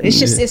 Ew. It's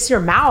just it's your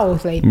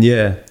mouth. Like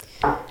Yeah.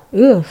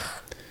 ugh.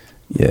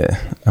 Yeah.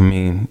 I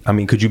mean,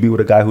 could you be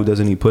with a guy who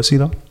doesn't eat pussy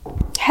though?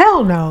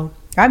 Hell no.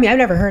 I mean I've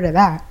never heard of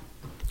that.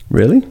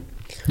 Really?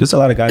 There's a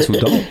lot of guys who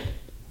don't.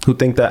 Who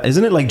think that?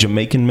 Isn't it like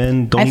Jamaican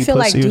men don't I eat feel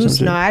like pussy or dudes.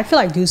 something? No, I feel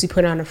like dudes be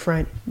put on the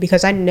front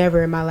because I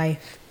never in my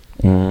life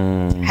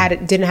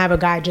didn't have a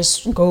guy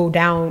just go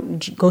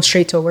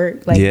straight to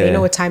work. Like Yeah. they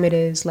know what time it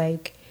is.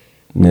 Like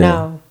Yeah.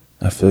 no.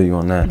 I feel you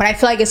on that. But I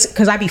feel like it's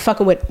because I be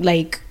fucking with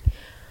like,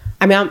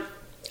 I mean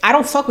I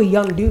don't fuck with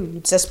young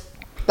dudes.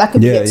 That could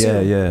be Yeah, it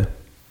too.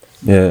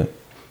 yeah.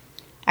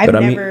 I But I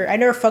mean-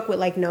 never fuck with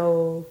like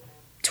no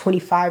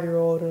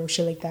 25-year-old or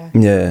shit like that.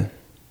 Yeah.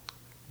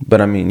 But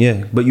I mean,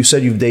 yeah. But you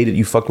said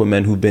you fucked with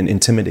men who've been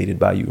intimidated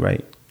by you,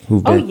 right?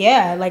 Who've Oh been,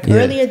 yeah, like Yeah.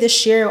 earlier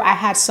this year I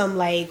had some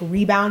like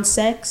rebound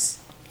sex.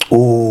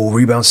 Oh,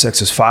 rebound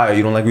sex is fire.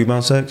 You don't like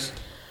rebound sex?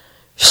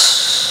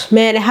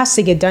 Man, it has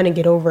to get done and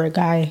get over a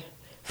guy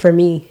for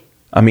me.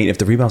 I mean, if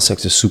the rebound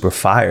sex is super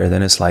fire,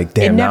 then it's like,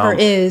 damn. It never now-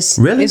 is.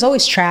 Really? It's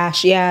always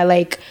trash. Yeah,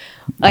 like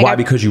Why?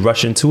 Because you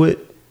rush into it?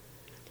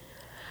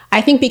 I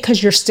think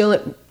because you're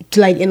still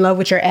like in love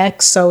with your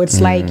ex, so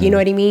it's like, you know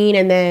what I mean?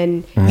 And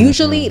then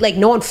usually like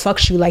no one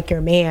fucks you like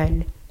your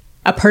man,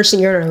 a person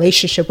you're in a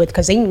relationship with,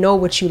 because they know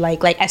what you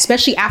like. Like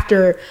especially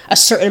after a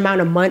certain amount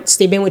of months,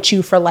 they've been with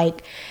you for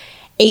like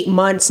 8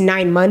 months,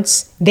 9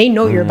 months. They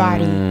know your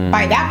body.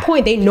 By that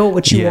point, they know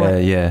what you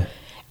want. Yeah.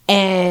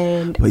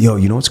 And But yo,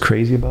 you know what's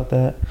crazy about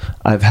that?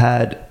 I've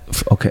had,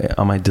 okay,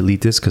 I might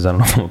delete this because I don't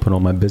know if I'm gonna put all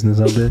my business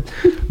out there.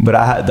 But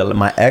I had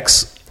my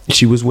ex.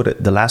 She was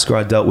with the last girl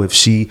I dealt with.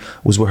 She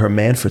was with her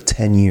man for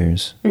 10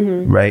 years,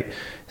 right?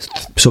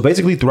 So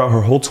basically, throughout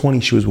her whole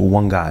 20s, she was with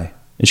one guy,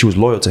 and she was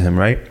loyal to him,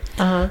 right?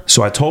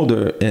 So I told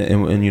her,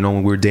 and you know,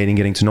 when we were dating,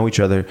 getting to know each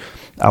other,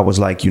 I was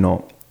like,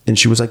 and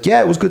she was like,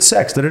 yeah, it was good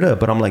sex, da da da.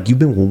 But I'm like, you've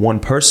been with one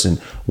person.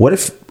 What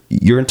if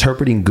you're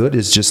interpreting good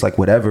as just like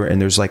whatever,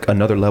 and there's like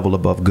another level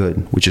above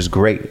good, which is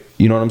great.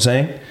 You know what I'm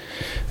saying?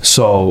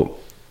 So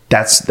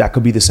that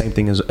could be the same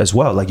thing as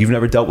well. Like, you've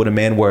never dealt with a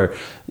man where,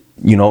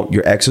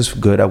 your ex is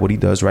good at what he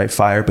does, right?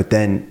 Fire. But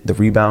then the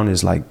rebound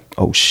is like,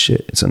 oh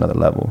shit, it's another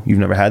level. You've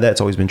never had that?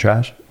 It's always been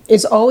trash?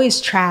 It's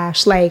always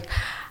trash. Like,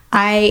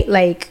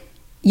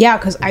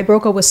 because I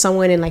broke up with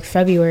someone in like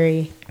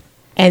February,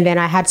 and then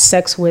I had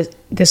sex with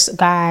this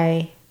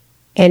guy,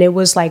 and it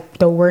was like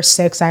the worst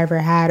sex I ever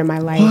had in my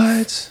life.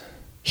 What?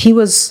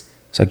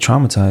 It's like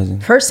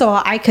traumatizing. First of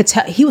all, I could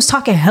tell he was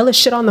talking hella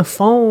shit on the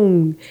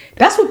phone.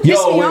 That's what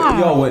pissed me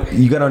off. What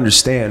you gotta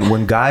understand,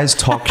 when guys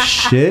talk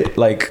shit,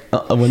 like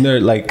when they're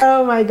like,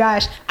 oh my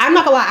gosh, I'm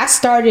not gonna lie, I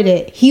started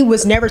it. He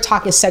was never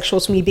talking sexual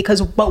to me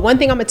but one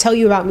thing I'm gonna tell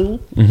you about me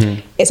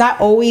is I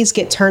always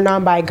get turned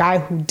on by a guy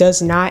who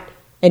does not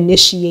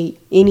initiate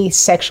any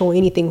sexual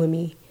anything with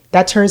me.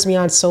 That turns me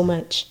on so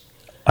much.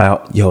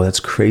 That's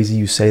crazy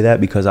you say that,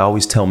 because I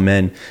always tell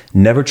men,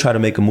 never try to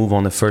make a move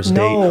on the first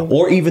date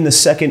or even the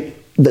second.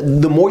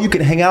 The more you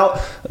can hang out,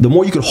 the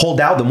more you can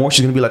hold out, the more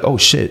she's gonna be like, oh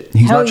shit,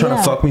 he's not trying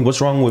to fuck me,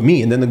 what's wrong with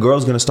me? And then the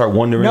girl's gonna start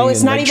wondering. No,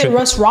 it's not even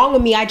what's wrong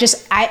with me. I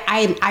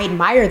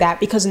admire that,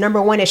 because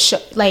number one, I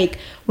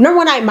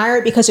admire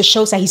it because it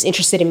shows that he's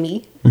interested in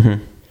me.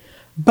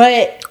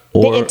 But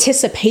the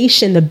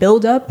anticipation, the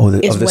buildup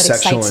is what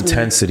sexual excites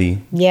intensity.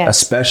 Me. Yeah,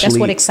 especially that's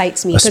what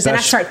excites me, because then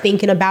I start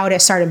thinking about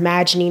it, start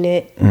imagining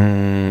it.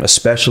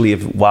 Especially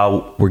if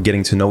while we're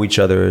getting to know each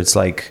other, it's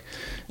like,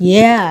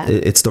 yeah,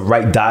 it's the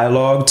right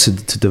dialogue to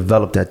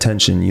develop that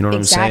tension. You know what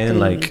I'm saying?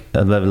 Like,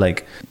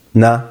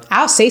 nah.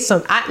 I'll say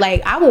something.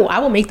 I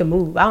will make the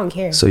move. I don't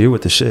care. So you're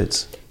with the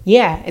shits.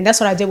 Yeah, and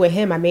that's what I did with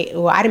him. I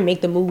didn't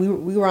make the move.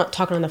 We were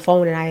talking on the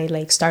phone, and I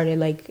like started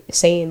like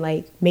saying,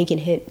 like, making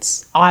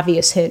hints,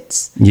 obvious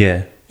hints.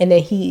 Yeah. And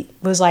then he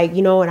was like,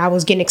 and I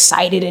was getting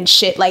excited and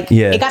shit. Like,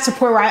 it got to the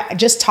point where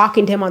just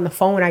talking to him on the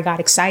phone, I got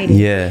excited.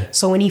 Yeah.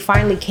 So when he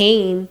finally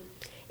came,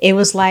 it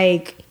was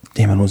like,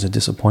 damn, it was a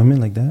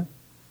disappointment like that?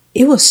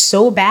 It was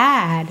so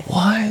bad.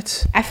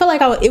 What? I felt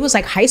like it was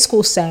like high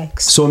school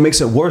sex. So it makes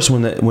it worse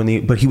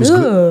but he was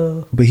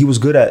good. But he was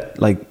good at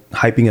like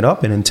hyping it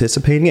up and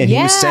anticipating it. And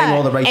he was saying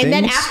all the right things. And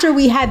then after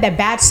we had that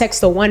bad sex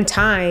the one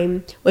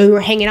time when we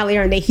were hanging out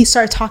later, and he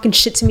started talking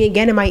shit to me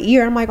again in my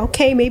ear. I'm like,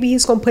 okay, maybe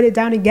he's gonna put it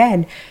down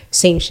again.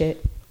 Same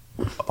shit.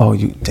 Oh,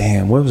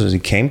 damn! What was it? He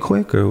came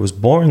quick, or it was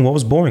boring? What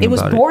was boring? It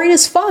was boring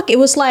as fuck. It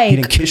was like, he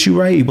didn't kiss you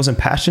right. He wasn't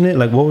passionate.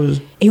 Like, what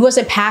was? He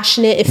wasn't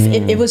passionate.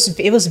 It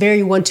was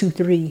very 1, 2,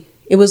 3.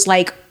 It was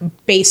like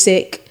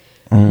basic,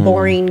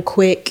 boring,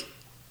 quick.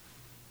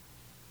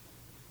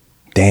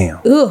 Damn.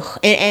 Ugh.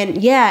 And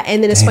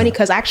then it's funny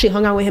because I actually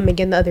hung out with him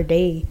again the other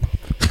day,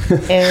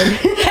 and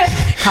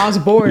I was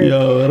bored.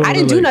 I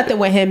didn't do nothing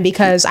with him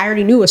because I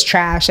already knew it was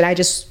trash, and I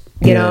just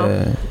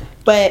know.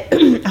 But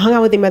I hung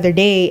out with him the other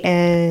day,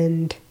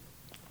 and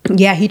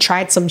he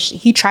tried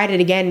it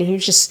again, and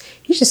he's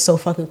just so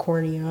fucking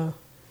corny, yo.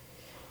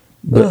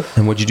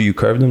 And what'd you do? You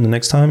curved him the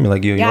next time? You're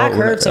like, yo, I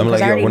curved him. I'm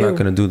like, yo, we're not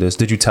gonna do this.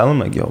 Did you tell him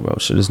like, yo, bro,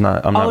 shit is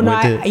not? I'm not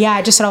with it. Yeah,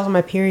 I just said I was on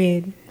my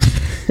period.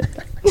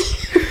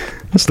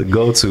 That's the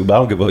go-to, but I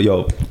don't give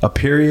a a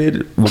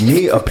period. With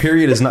me, a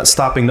period is not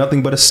stopping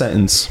nothing but a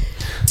sentence.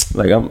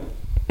 Like, you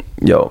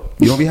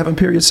don't be having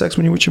period sex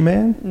when you're with your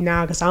man?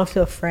 Nah, because I don't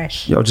feel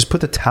fresh. Yo, just put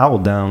the towel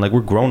down. Like,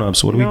 we're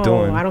grown-ups. What are we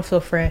doing? No, I don't feel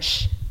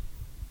fresh.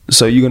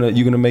 So you're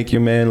gonna make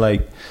your man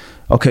like,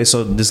 okay,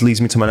 so this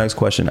leads me to my next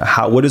question.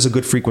 What is a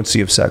good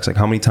frequency of sex? Like,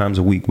 how many times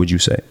a week would you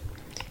say?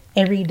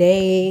 Every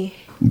day.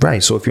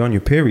 Right. So if you're on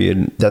your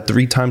period, that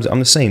 3 times, I'm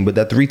the same, but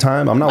that 3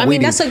 times, I'm not waiting. I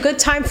mean, that's a good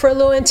time for a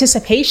little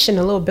anticipation,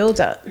 a little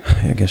build-up.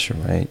 I guess you're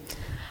right.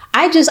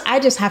 I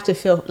just have to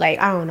feel like,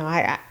 I don't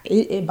know.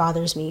 It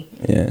bothers me.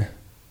 Yeah.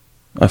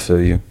 I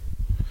feel you.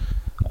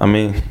 I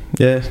mean,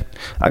 yeah.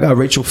 I got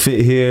Rachel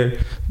Fit here,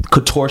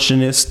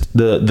 contortionist.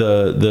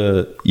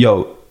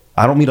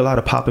 I don't meet a lot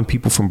of popping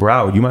people from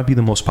Broward. You might be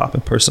the most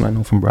popping person I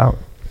know from Broward.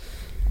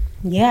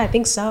 Yeah, I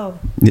think so.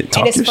 Yeah,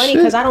 and it's funny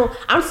because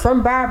I'm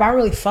from Broward, but I don't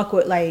really fuck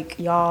with like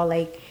y'all.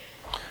 Like,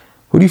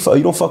 who do you fuck?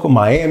 You don't fuck with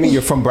Miami.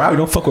 You're from Broward. You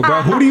don't fuck with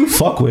Broward. Who do you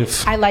fuck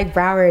with? I like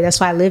Broward. That's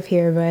why I live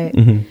here. But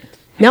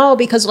no,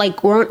 because like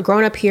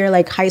growing up here,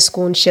 like high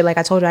school and shit. Like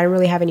I told you, I didn't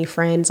really have any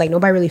friends. Like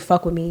nobody really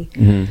fuck with me,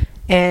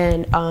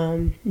 and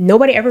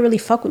nobody ever really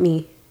fuck with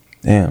me.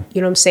 Damn.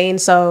 You know what I'm saying?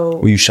 So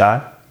were you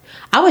shy?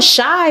 I was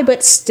shy,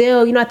 but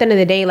still, at the end of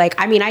the day, like,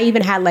 I mean, I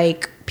even had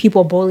like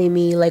people bullying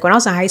me. Like when I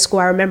was in high school,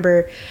 I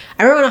remember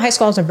when in high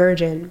school I was a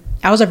virgin.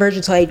 I was a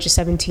virgin till age of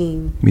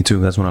 17. Me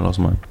too. That's when I lost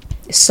mine.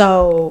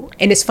 So,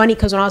 and it's funny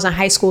because when I was in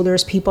high school, there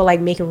was people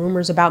like making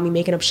rumors about me,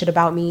 making up shit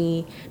about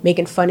me,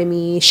 making fun of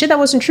me. Shit that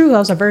wasn't true. I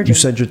was a virgin. You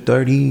said you're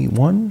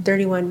 31?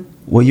 31.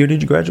 What year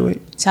did you graduate?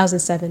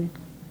 2007.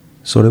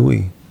 So did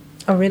we.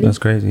 Oh, really? That's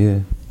crazy, yeah.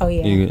 Oh,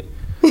 yeah.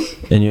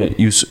 And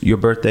your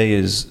birthday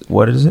is,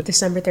 what is it?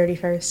 December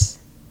 31st.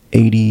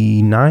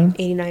 89?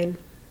 89.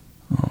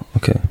 Oh,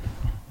 okay.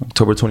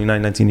 October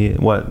 29, 1988.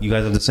 What? You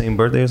guys have the same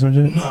birthday or some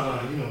shit? No,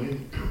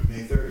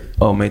 May 3rd.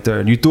 Oh, May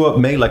 3rd. You threw up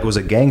May like it was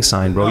a gang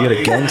sign, bro. You had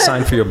a gang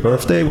sign for your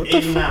birthday? What the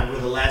 89, we're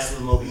the last of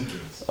the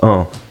Mohicans.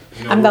 Oh.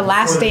 You know, I'm the we're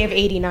last before day of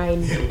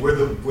 '89. We're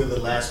the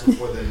last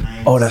before the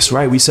 90s. Oh, that's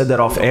right. We said that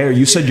off air.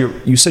 You said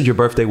your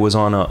birthday was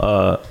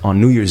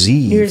on New Year's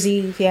Eve. New Year's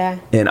Eve, yeah.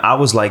 And I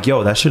was like,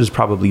 yo, that shit is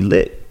probably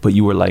lit. But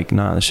you were like,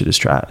 nah, that shit is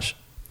trash.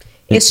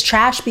 It's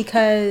trash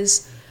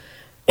because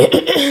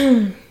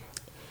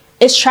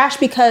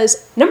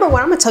number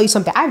one, I'm gonna tell you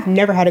something. I've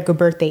never had a good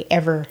birthday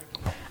ever.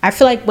 I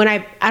feel like when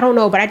I don't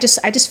know, but I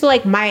just feel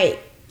like my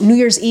New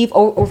Year's Eve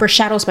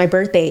overshadows my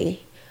birthday.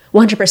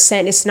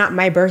 100%. It's not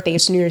my birthday.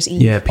 It's New Year's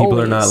Eve. Yeah, people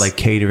always. are not like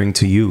catering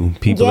to you.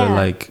 People are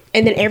like,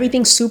 and then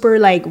everything's super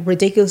like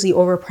ridiculously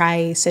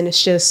overpriced, and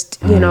it's just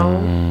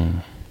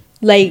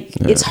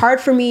it's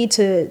hard for me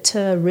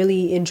to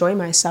really enjoy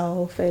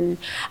myself. And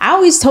I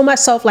always tell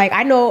myself, like,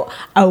 I know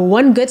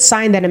one good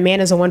sign that a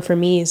man is a one for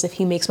me is if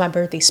he makes my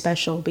birthday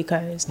special,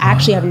 because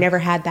actually I've never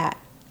had that.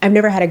 I've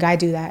never had a guy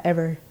do that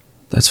ever.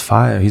 that's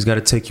fire. He's got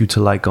to take you to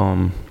like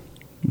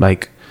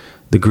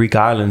the Greek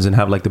islands and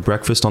have like the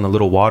breakfast on the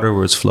little water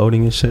where it's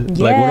floating and shit.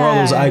 Like, what are all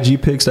those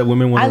IG pics that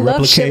women want to replicate? I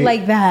love shit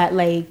like that.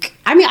 Like,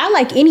 I mean, I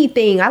like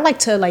anything. I like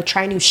to like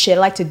try new shit.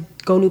 I like to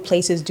go new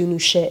places, do new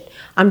shit.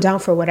 I'm down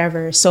for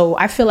whatever. So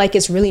I feel like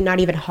it's really not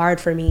even hard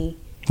for me.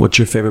 What's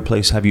your favorite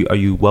place? Are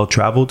you well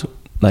traveled?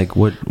 Like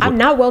what? I'm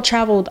not well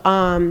traveled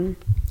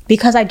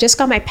because I just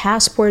got my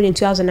passport in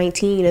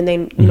 2019, and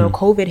then you know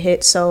COVID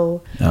hit.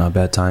 So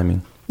bad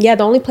timing. Yeah,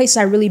 the only places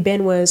I really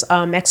been was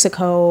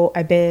Mexico.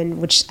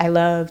 Which I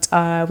loved.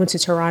 I went to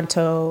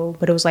Toronto,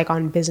 but it was like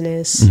on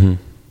business. Mm-hmm.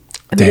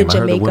 Damn, I heard the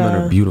Jamaica. women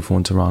are beautiful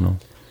in Toronto.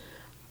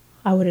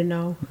 I wouldn't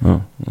know.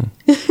 Oh,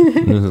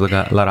 there's like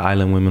a lot of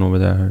island women over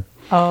there. I heard.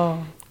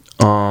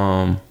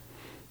 Oh.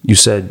 You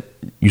said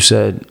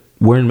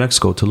we're in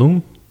Mexico,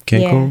 Tulum,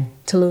 Cancun. Yeah,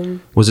 Tulum.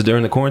 Was it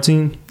during the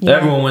quarantine? Yeah.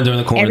 Everyone went during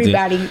the quarantine.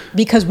 Everybody,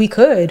 because we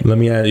could. Let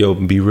me ask,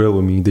 be real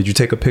with me. Did you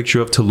take a picture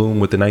of Tulum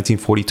with the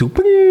 1942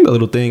 ping, the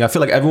little thing? I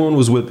feel like everyone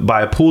was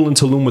by a pool in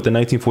Tulum with the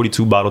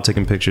 1942 bottle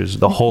taking pictures.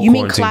 The whole You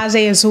mean quarantine.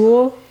 Clase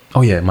Azul?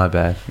 Oh yeah, my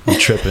bad. I'm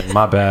tripping.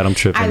 My bad. I'm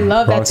tripping. I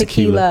love Wrong that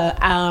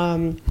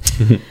tequila.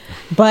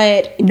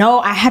 But no,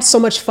 I had so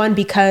much fun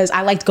because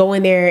I liked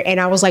going there, and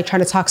I was like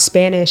trying to talk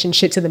Spanish and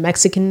shit to the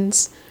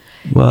Mexicans.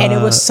 What? And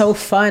it was so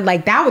fun.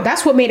 Like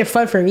that's what made it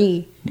fun for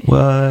me.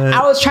 What?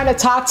 I was trying to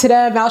talk to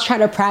them. I was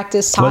trying to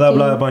practice talking.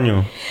 Habla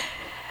español.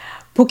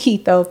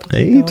 Poquito.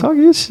 Hey, talk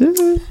your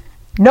shit.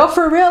 No,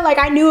 for real. Like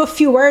I knew a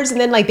few words, and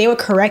then like they would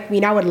correct me,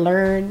 and I would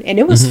learn, and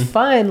it was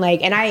fun.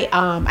 Like, and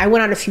I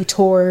went on a few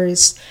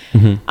tours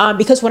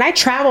because when I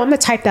travel, I'm the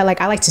type that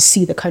like I like to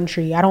see the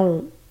country. I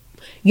don't,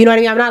 you know what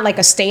I mean? I'm not like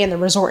a stay in the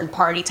resort and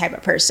party type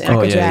of person. I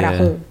could do that at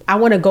home. I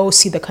want to go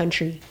see the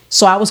country.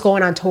 So I was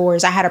going on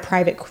tours. I had a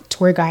private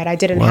tour guide. I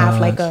didn't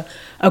have like a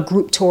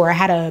group tour. I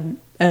had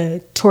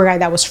a tour guide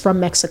that was from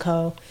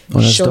Mexico.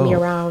 Show me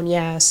around.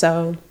 Yeah.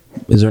 So.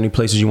 Is there any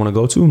places you want to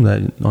go to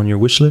that on your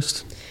wish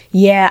list?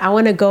 Yeah, I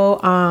want to go.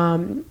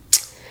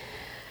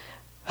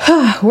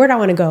 Where do I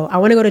want to go? I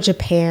want to go to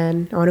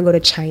Japan. I want to go to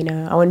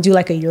China. I want to do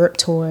like a Europe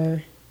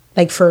tour,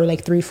 like for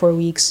like 3-4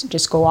 weeks.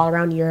 Just go all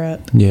around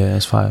Europe. Yeah,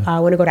 that's fine. I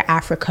want to go to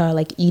Africa,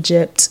 like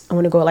Egypt. I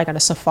want to go like on a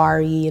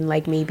safari and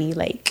like maybe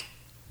like.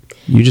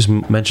 You just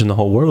mentioned the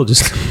whole world,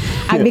 just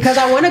because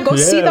I want to go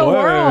see the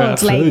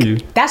world.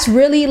 Like that's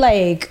really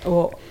like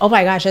oh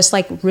my gosh, that's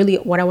like really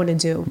what I want to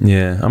do.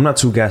 Yeah, I'm not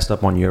too gassed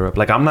up on Europe.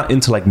 Like I'm not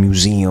into like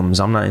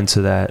museums. I'm not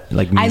into that.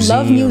 Like museums. I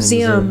love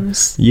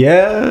museums.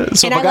 Yeah,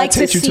 so and if I gotta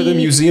take you to the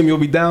museum, you'll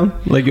be down.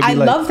 Like you'll be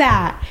love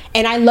that,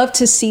 and I love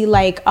to see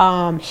like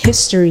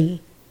history.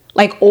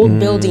 Like old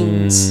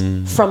buildings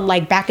from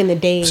like back in the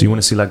day. So you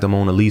want to see like the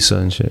Mona Lisa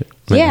and shit?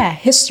 Like, yeah,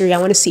 history. I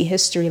want to see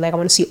history. Like I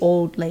want to see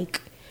old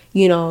like.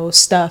 You know,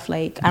 stuff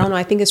like, I don't know.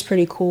 I think it's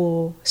pretty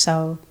cool.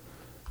 So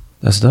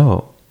that's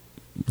dope.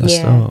 That's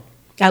dope.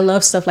 I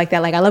love stuff like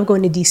that. Like I love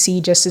going to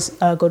DC just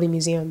to go to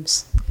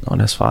museums. Oh,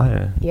 that's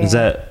fire.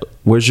 Yeah.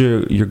 Where's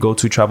your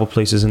go-to travel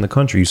places in the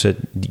country? You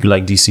said you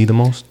like DC the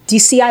most?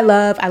 DC I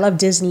love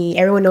Disney.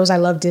 Everyone knows I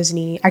love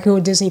Disney. I can go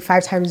to Disney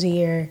 5 times a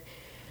year.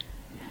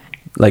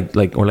 Like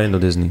Orlando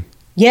Disney?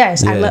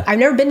 Yes. Yeah. I've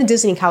never been to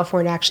Disney in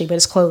California actually, but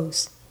it's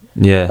closed.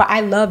 Yeah. But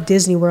I love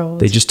Disney World.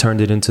 They just turned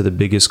it into the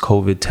biggest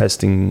COVID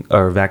testing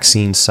or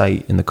vaccine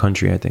site in the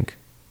country, I think.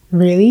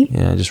 Really?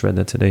 Yeah, I just read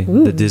that today.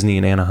 Ooh. The Disney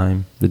in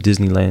Anaheim, the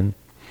Disneyland.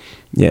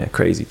 Yeah,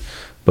 crazy.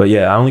 But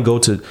yeah,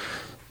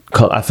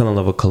 I fell in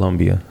love with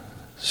Colombia.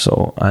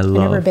 So I've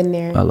never been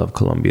there. I love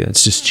Colombia.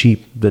 It's just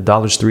cheap. The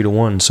dollar's 3 to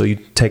 1. So you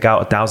take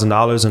out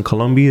 $1,000 in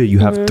Colombia, you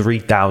have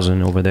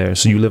 3,000 over there.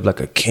 So you live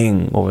like a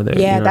king over there.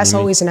 Yeah, you know that's what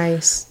I mean? always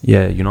nice.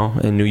 Yeah, you know.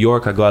 In New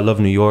York, I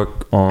love New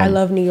York. I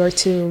love New York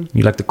too.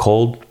 You like the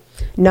cold?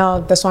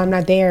 No, that's why I'm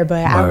not there.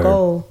 But I'll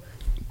go.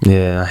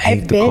 Yeah, I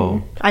hate the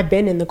cold. I've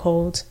been in the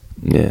cold.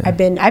 Yeah, I've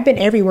been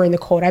everywhere in the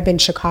cold. I've been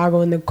Chicago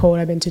in the cold.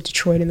 I've been to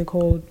Detroit in the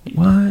cold.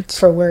 What?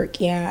 For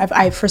work, yeah.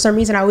 I for some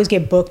reason I always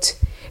get booked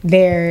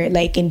there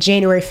like in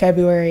January,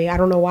 February. I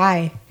don't know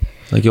why.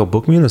 Like, yo,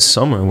 book me in the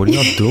summer. What are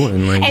y'all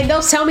doing? Like, and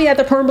they'll tell me at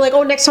the perm like,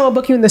 oh, next time I'll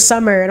book you in the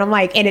summer, and I'm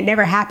like, and it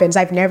never happens.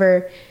 I've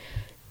never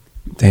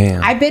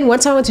Damn.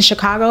 Once I went to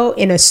Chicago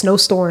in a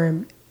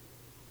snowstorm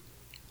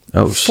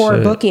Oh for shit.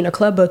 a booking, a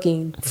club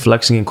booking.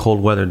 Flexing in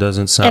cold weather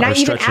doesn't sound. And I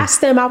even asked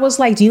them, I was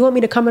like, do you want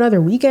me to come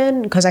another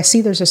weekend? Because I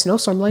see there's a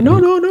snowstorm. I'm like, no.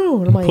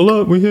 And I'm like, Pull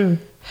up, we're here.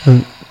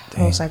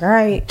 I was like, all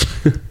right.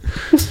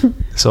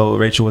 So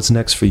Rachel, what's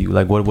next for you?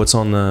 Like what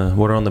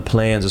are on the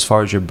plans as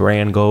far as your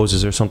brand goes?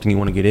 Is there something you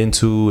want to get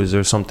into? Is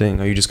there something,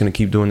 are you just going to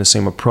keep doing the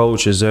same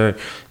approach? Is there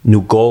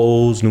new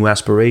goals, new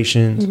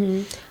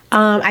aspirations?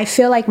 I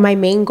feel like my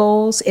main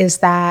goals is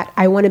that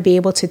I want to be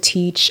able to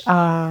teach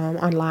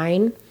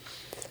online.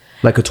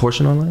 Like a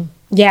torsion online?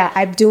 Yeah,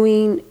 I've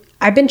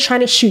been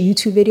trying to shoot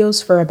YouTube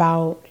videos for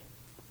about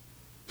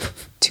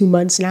 2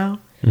 months now.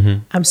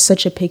 I'm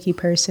such a picky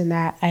person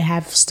that I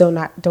have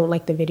don't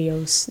like the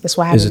videos. That's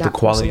why I haven't. Is it the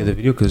quality of the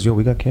video? Because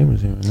we got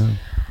cameras here right now.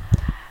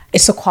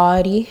 It's the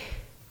quality.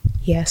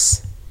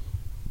 Yes.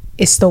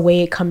 It's the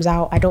way it comes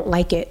out. I don't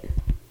like it.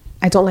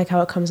 I don't like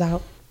how it comes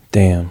out.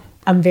 Damn.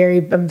 I'm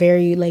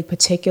very like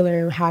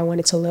particular in how I want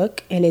it to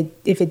look, and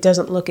if it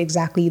doesn't look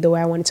exactly the way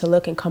I want it to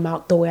look and come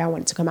out the way I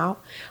want it to come out,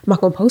 I'm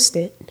not gonna post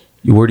it.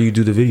 Where do you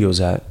do the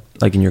videos at?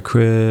 Like in your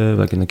crib,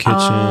 like in the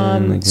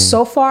kitchen?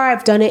 So far,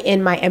 I've done it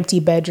in my empty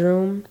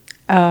bedroom,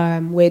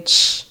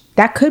 which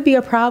that could be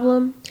a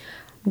problem.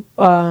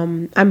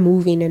 I'm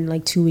moving in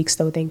like 2 weeks,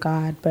 though, thank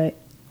God. But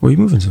where are you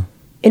moving to?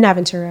 In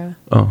Aventura.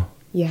 Oh.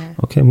 Yeah.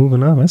 Okay,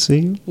 moving up. I see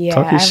you. Yeah,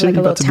 Talk your I have shit. like You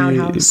a about little to be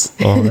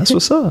townhouse. Oh, that's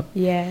what's up.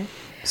 Yeah.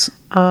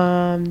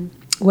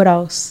 What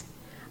else?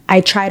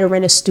 I try to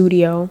rent a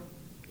studio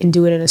and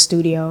do it in a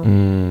studio.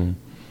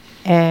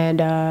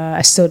 And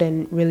I still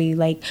didn't really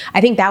like, I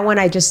think that one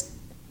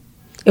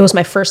it was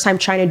my first time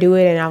trying to do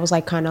it, and I was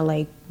like kind of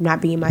like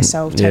not being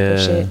myself type of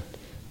shit.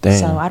 Damn.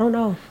 So I don't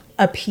know.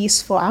 I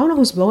don't know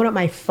who's blowing up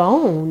my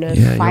phone.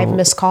 5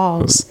 missed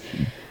calls.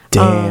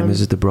 Damn,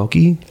 is it the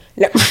brokey?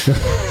 No.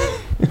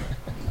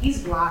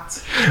 He's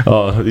blocked.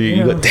 Oh,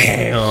 you go,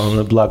 damn,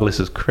 the block list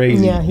is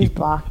crazy. Yeah, he's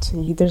blocked.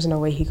 There's no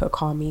way he could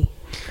call me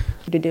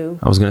to do.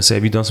 I was gonna say,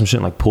 have you done some shit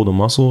like pulled a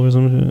muscle or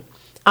some shit?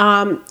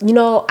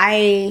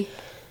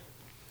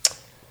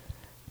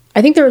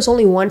 I think there was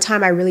only one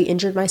time I really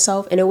injured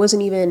myself, and it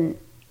wasn't even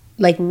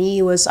like me.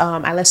 It was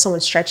I let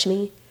someone stretch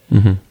me,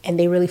 and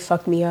they really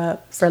fucked me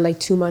up for like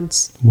 2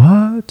 months.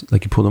 What?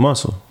 Like you pulled a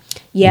muscle?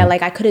 Yeah,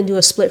 like I couldn't do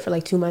a split for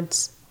like 2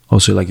 months. Oh,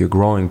 so like you're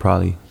growing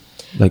probably.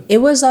 Like It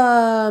was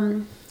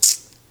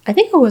I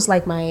think it was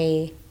like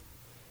my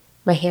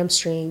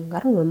hamstring. I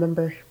don't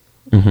remember.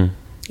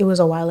 It was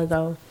a while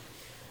ago.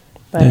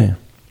 But damn,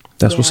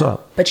 that's what's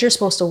up. But you're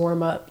supposed to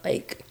warm up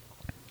like.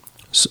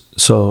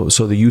 So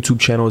the YouTube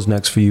channel is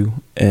next for you,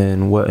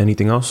 and what?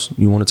 Anything else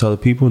you want to tell the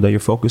people that you're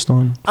focused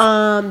on?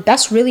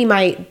 That's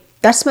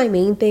my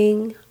main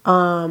thing.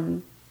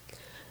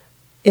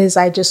 Is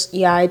I just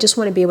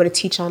want to be able to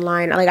teach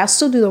online. Like I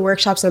still do the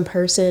workshops in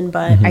person,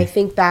 but I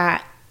think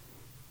that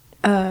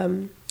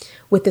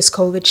with this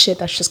COVID shit,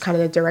 that's just kind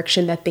of the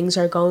direction that things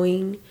are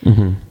going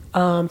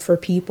for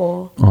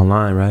people.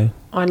 Online, right?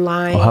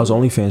 Online. Oh, how's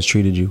OnlyFans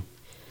treated you?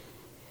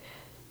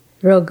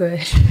 Real good.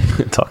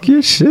 Talk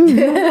your shit.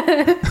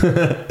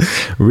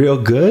 Real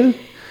good?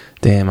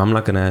 Damn, I'm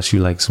not going to ask you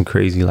like some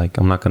crazy, like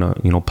I'm not going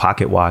to,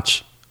 pocket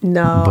watch.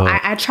 No,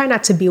 But I try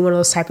not to be one of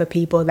those type of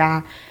people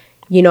that,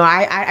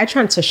 I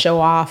try not to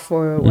show off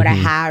or what I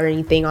have or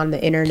anything on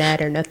the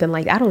internet or nothing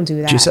like that. I don't do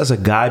that. just as a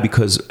guy,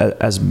 because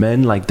as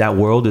men, like that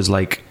world is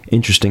like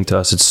interesting to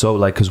us. It's so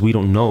like, because we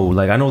don't know.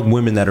 Like I know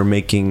women that are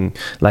making,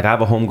 like I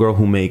have a homegirl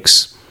who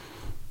makes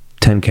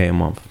 $10K a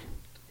month.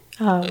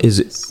 Oh,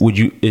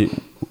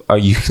 Are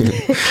you,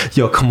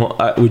 yo, come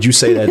on. Would you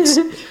say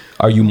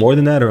are you more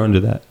than that or under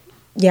that?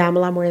 yeah, I'm a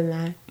lot more than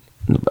that.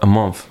 A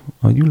month.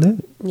 Oh, you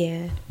lit.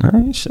 Yeah. All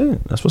right,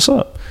 shit. That's what's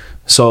up.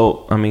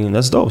 So, I mean,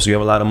 that's dope. So you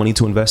have a lot of money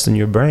to invest in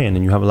your brand,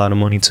 and you have a lot of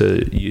money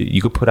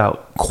you could put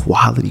out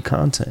quality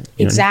content.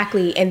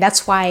 Exactly. And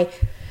that's why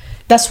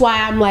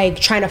I'm like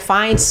trying to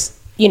find,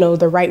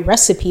 the right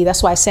recipe.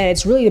 That's why I said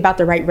it's really about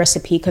the right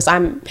recipe, because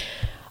I'm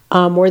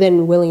more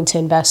than willing to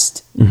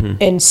invest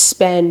and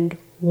spend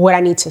what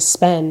I need to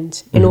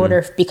spend in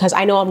order, because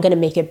I know I'm going to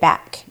make it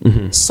back.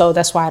 So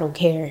that's why I don't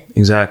care.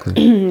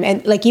 Exactly.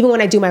 And like, even when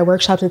I do my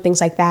workshops and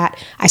things like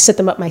that, I set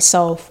them up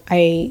myself.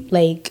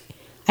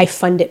 I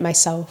fund it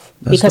myself.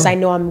 That's because dope. I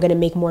know I'm going to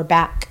make more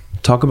back.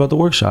 Talk about the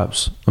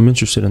workshops. I'm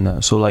interested in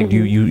that. So like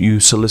you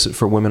solicit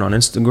for women on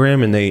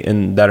Instagram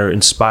and that are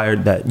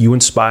inspired, that you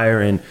inspire,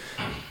 and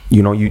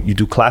you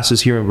do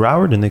classes here in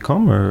Broward and they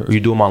come, or you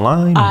do them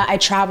online? I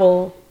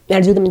travel. I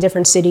do them in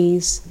different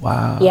cities.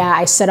 Wow. Yeah,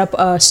 I set up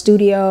a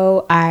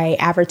studio. I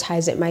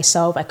advertise it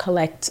myself. I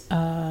collect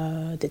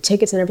the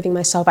tickets and everything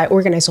myself. I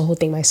organize the whole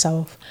thing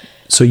myself.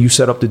 So you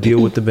set up the deal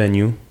with the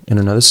venue in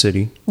another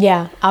city.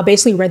 Yeah, I'll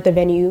basically rent the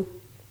venue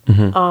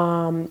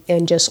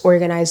and just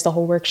organize the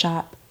whole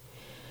workshop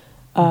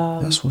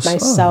That's what's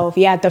myself. up.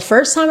 Yeah,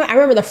 I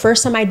remember the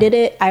first time I did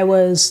it, I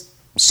was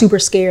super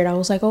scared. I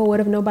was like, oh, what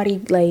if nobody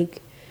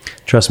like...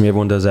 Trust me,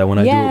 everyone does that. When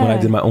I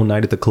did my own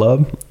night at the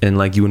club, and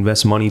like you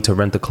invest money to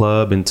rent the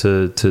club and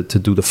to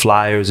do the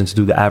flyers and to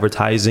do the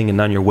advertising, and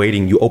then you're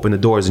waiting, you open the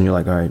doors and you're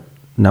like, all right,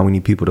 now we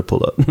need people to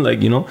pull up.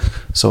 Like, you know,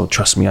 so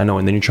trust me, I know.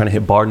 And then you're trying to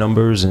hit bar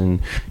numbers,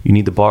 and you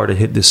need the bar to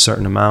hit this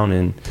certain amount,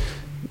 and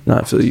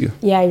I feel you.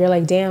 Yeah, you're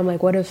like, damn,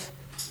 like what if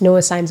no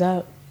one signs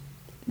up?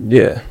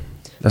 Yeah.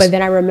 But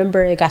then I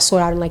remember it got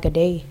sold out in like a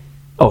day.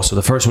 Oh, so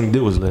the first one you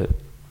did was lit.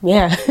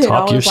 Yeah.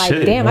 Talk I your was like,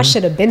 shit, damn, man. I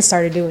should have been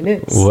started doing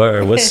this.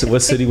 Word. What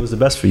city was the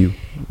best for you?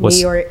 New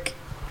York.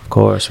 Of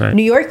course, right?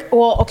 New York,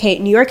 well, okay,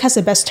 New York has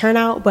the best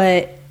turnout,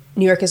 but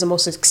New York is the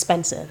most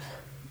expensive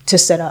to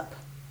set up.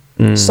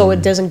 So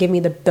it doesn't give me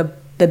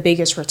the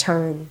biggest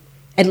return.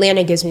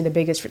 Atlanta gives me the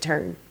biggest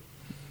return.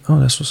 Oh,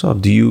 that's what's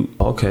up.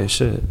 Okay,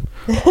 shit.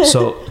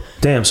 So,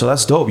 damn, so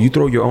that's dope. You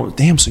throw your own,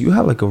 damn, so you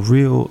have like a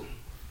real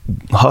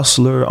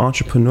hustler,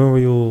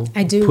 entrepreneurial.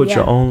 I do, Put yeah.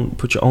 your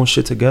own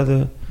shit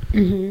together.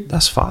 Mm-hmm.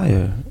 That's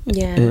fire.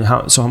 Yeah. And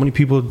how many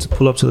people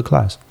pull up to the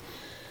class?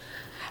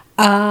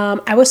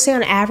 I would say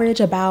on average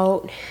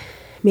about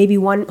maybe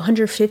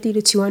 150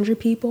 to 200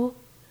 people.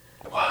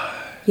 What?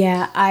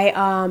 Yeah,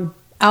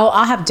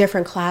 I'll have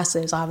different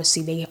classes.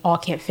 Obviously, they all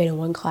can't fit in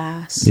one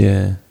class.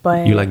 Yeah.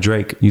 But you like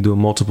Drake. You do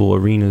multiple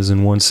arenas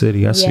in one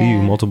city. I see you,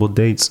 Yeah. multiple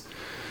dates.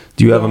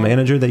 Do you have a Yeah.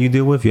 manager that you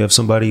deal with? You have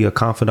somebody, a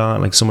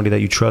confidant, like somebody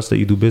that you trust that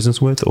you do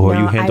business with? Or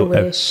no, you handle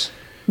I wish.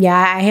 Yeah,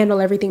 I handle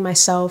everything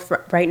myself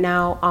right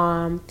now.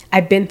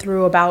 I've been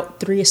through about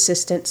 3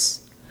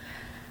 assistants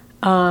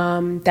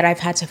that I've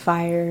had to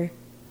fire.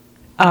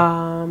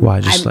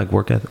 Why? Just like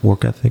work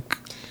ethic?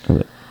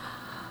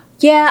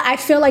 Yeah, I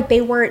feel like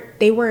they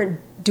weren't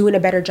doing a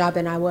better job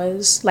than I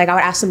was. Like I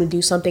would ask them to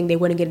do something, they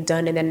wouldn't get it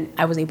done, and then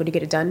I was able to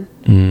get it done,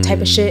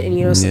 type of shit. And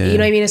you know what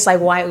I mean? It's like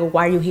why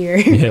are you here?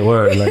 Yeah,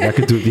 word. Like I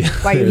could do. Yeah.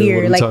 Why are you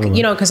here? What are we Like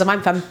you know, because if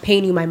I'm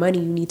paying you my money,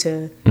 you need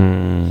to.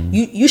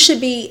 You should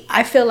be.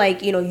 I feel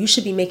like you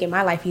should be making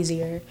my life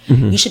easier.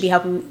 You should be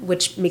helping,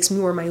 which makes me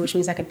more money, which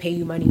means I can pay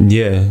you money.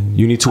 Yeah,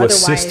 you need to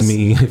assist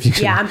me. If you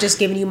can. Yeah, I'm just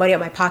giving you money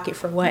out of my pocket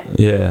for what?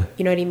 Yeah.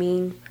 You know what I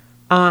mean?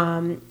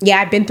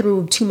 Yeah, I've been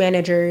through 2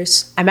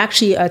 managers. I'm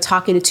actually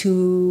talking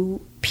to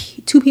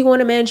two people want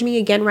to manage me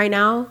again right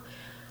now.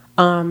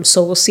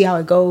 So we'll see how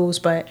it goes.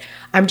 But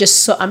I'm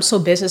so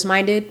business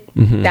minded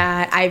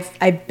that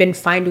I've been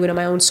fine doing it on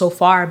my own so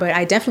far. But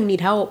I definitely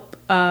need help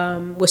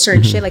with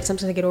certain shit. Like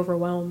sometimes I get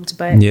overwhelmed.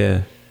 But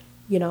Yeah.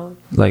 you know,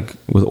 Like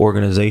with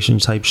organization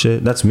type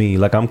shit. That's me.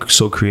 Like I'm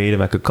so creative.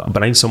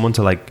 But I need someone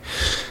to like.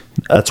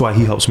 That's why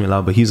he helps me a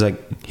lot. But he's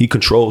like, he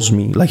controls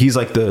me. Like he's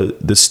like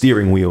the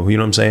steering wheel. You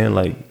know what I'm saying?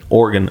 Like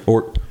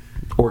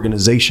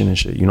organization and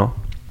shit. You know.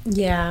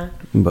 yeah.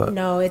 But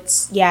No,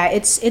 it's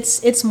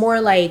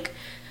more like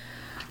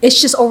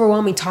it's just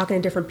overwhelming talking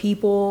to different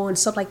people and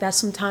stuff like that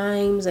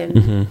sometimes.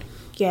 And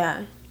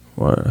yeah.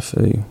 Well, I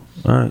feel you.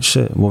 All right,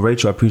 shit. Well,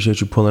 Rachel, I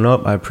appreciate you pulling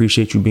up. I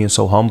appreciate you being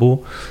so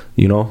humble.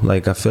 You know,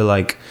 like I feel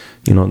like,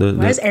 you know,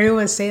 Why does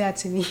everyone say that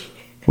to me?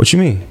 What you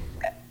mean?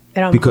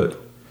 That I'm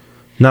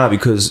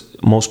Because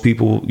most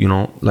people, you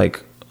know,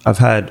 like I've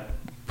had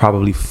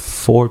probably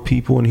 4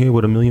 people in here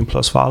with 1 million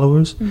plus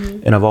followers,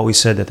 and I've always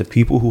said that the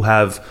people who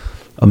have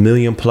 1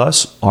 million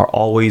plus are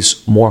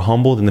always more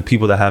humble than the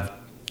people that have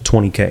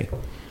 20K.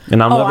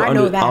 And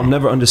I'll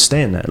never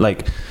understand that.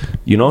 Like,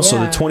 you know, so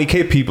the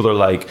 20K people are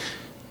like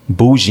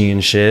bougie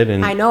and shit.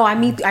 And I know I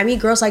meet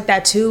girls like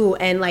that too,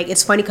 and like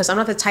it's funny because I'm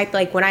not the type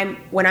like when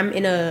I'm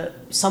in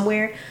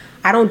somewhere,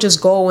 I don't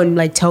just go and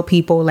like tell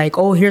people like,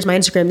 oh, here's my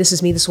Instagram, this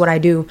is me, this is what I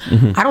do.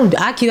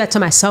 I keep that to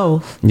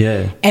myself.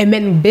 Yeah. And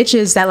then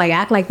bitches that like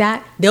act like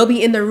that, they'll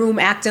be in the room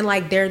acting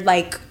like they're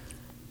like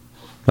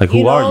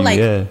who are you? like,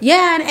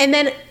 yeah. and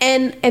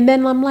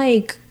then I'm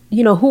like,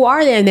 you know, who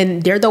are they? And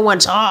then they're the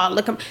ones,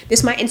 look,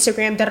 this is my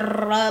Instagram,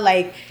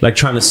 like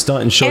trying to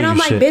stunt and show you shit. And I'm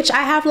like, bitch,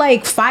 I have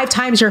like 5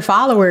 times your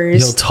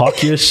followers. Yo,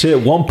 talk your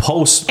shit. One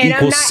post and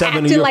equals I'm not 7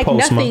 of acting your like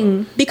posts,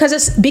 nothing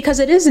because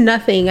it is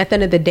nothing at the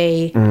end of the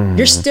day.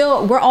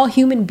 We're all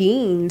human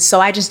beings. So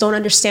I just don't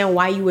understand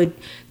why you would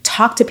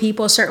talk to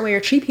people a certain way or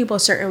treat people a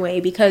certain way,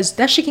 because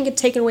that shit can get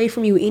taken away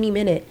from you any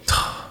minute.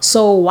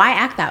 So why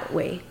act that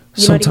way?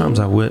 You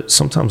know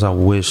Sometimes I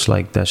wish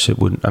like that shit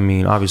would. I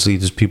mean, obviously,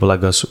 there's people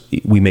like us.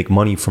 We make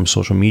money from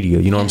social media.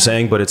 You know what I'm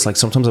saying? But it's like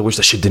sometimes I wish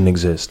that shit didn't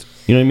exist.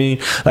 You know what I mean?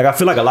 Like I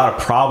feel like a lot of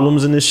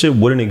problems in this shit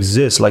wouldn't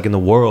exist like in the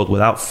world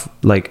without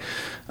like.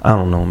 I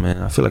don't know,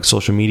 man. I feel like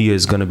social media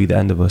is gonna be the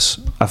end of us.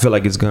 I feel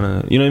like it's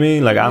gonna. You know what I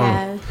mean? Like I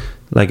don't.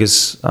 Like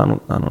it's. I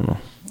don't know.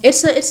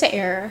 It's an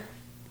era.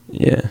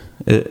 Yeah,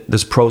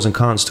 there's pros and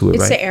cons to it,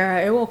 right? It's an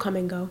era. It will come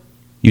and go.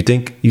 You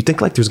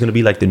think like there's gonna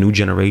be like the new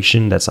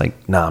generation that's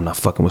like, nah, I'm not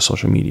fucking with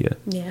social media.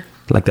 Yeah.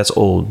 Like that's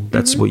old.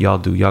 That's what y'all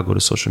do. Y'all go to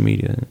social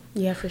media.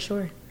 Yeah, for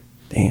sure.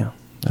 Damn,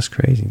 that's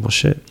crazy. Well,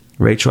 shit.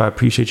 Rachel, I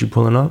appreciate you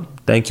pulling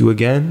up. Thank you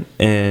again.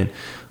 And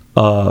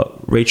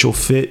Rachel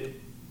Fit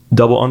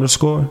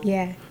 _.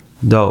 Yeah.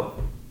 Dope.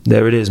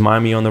 There it is.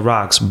 Miami on the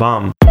rocks.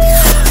 Bomb.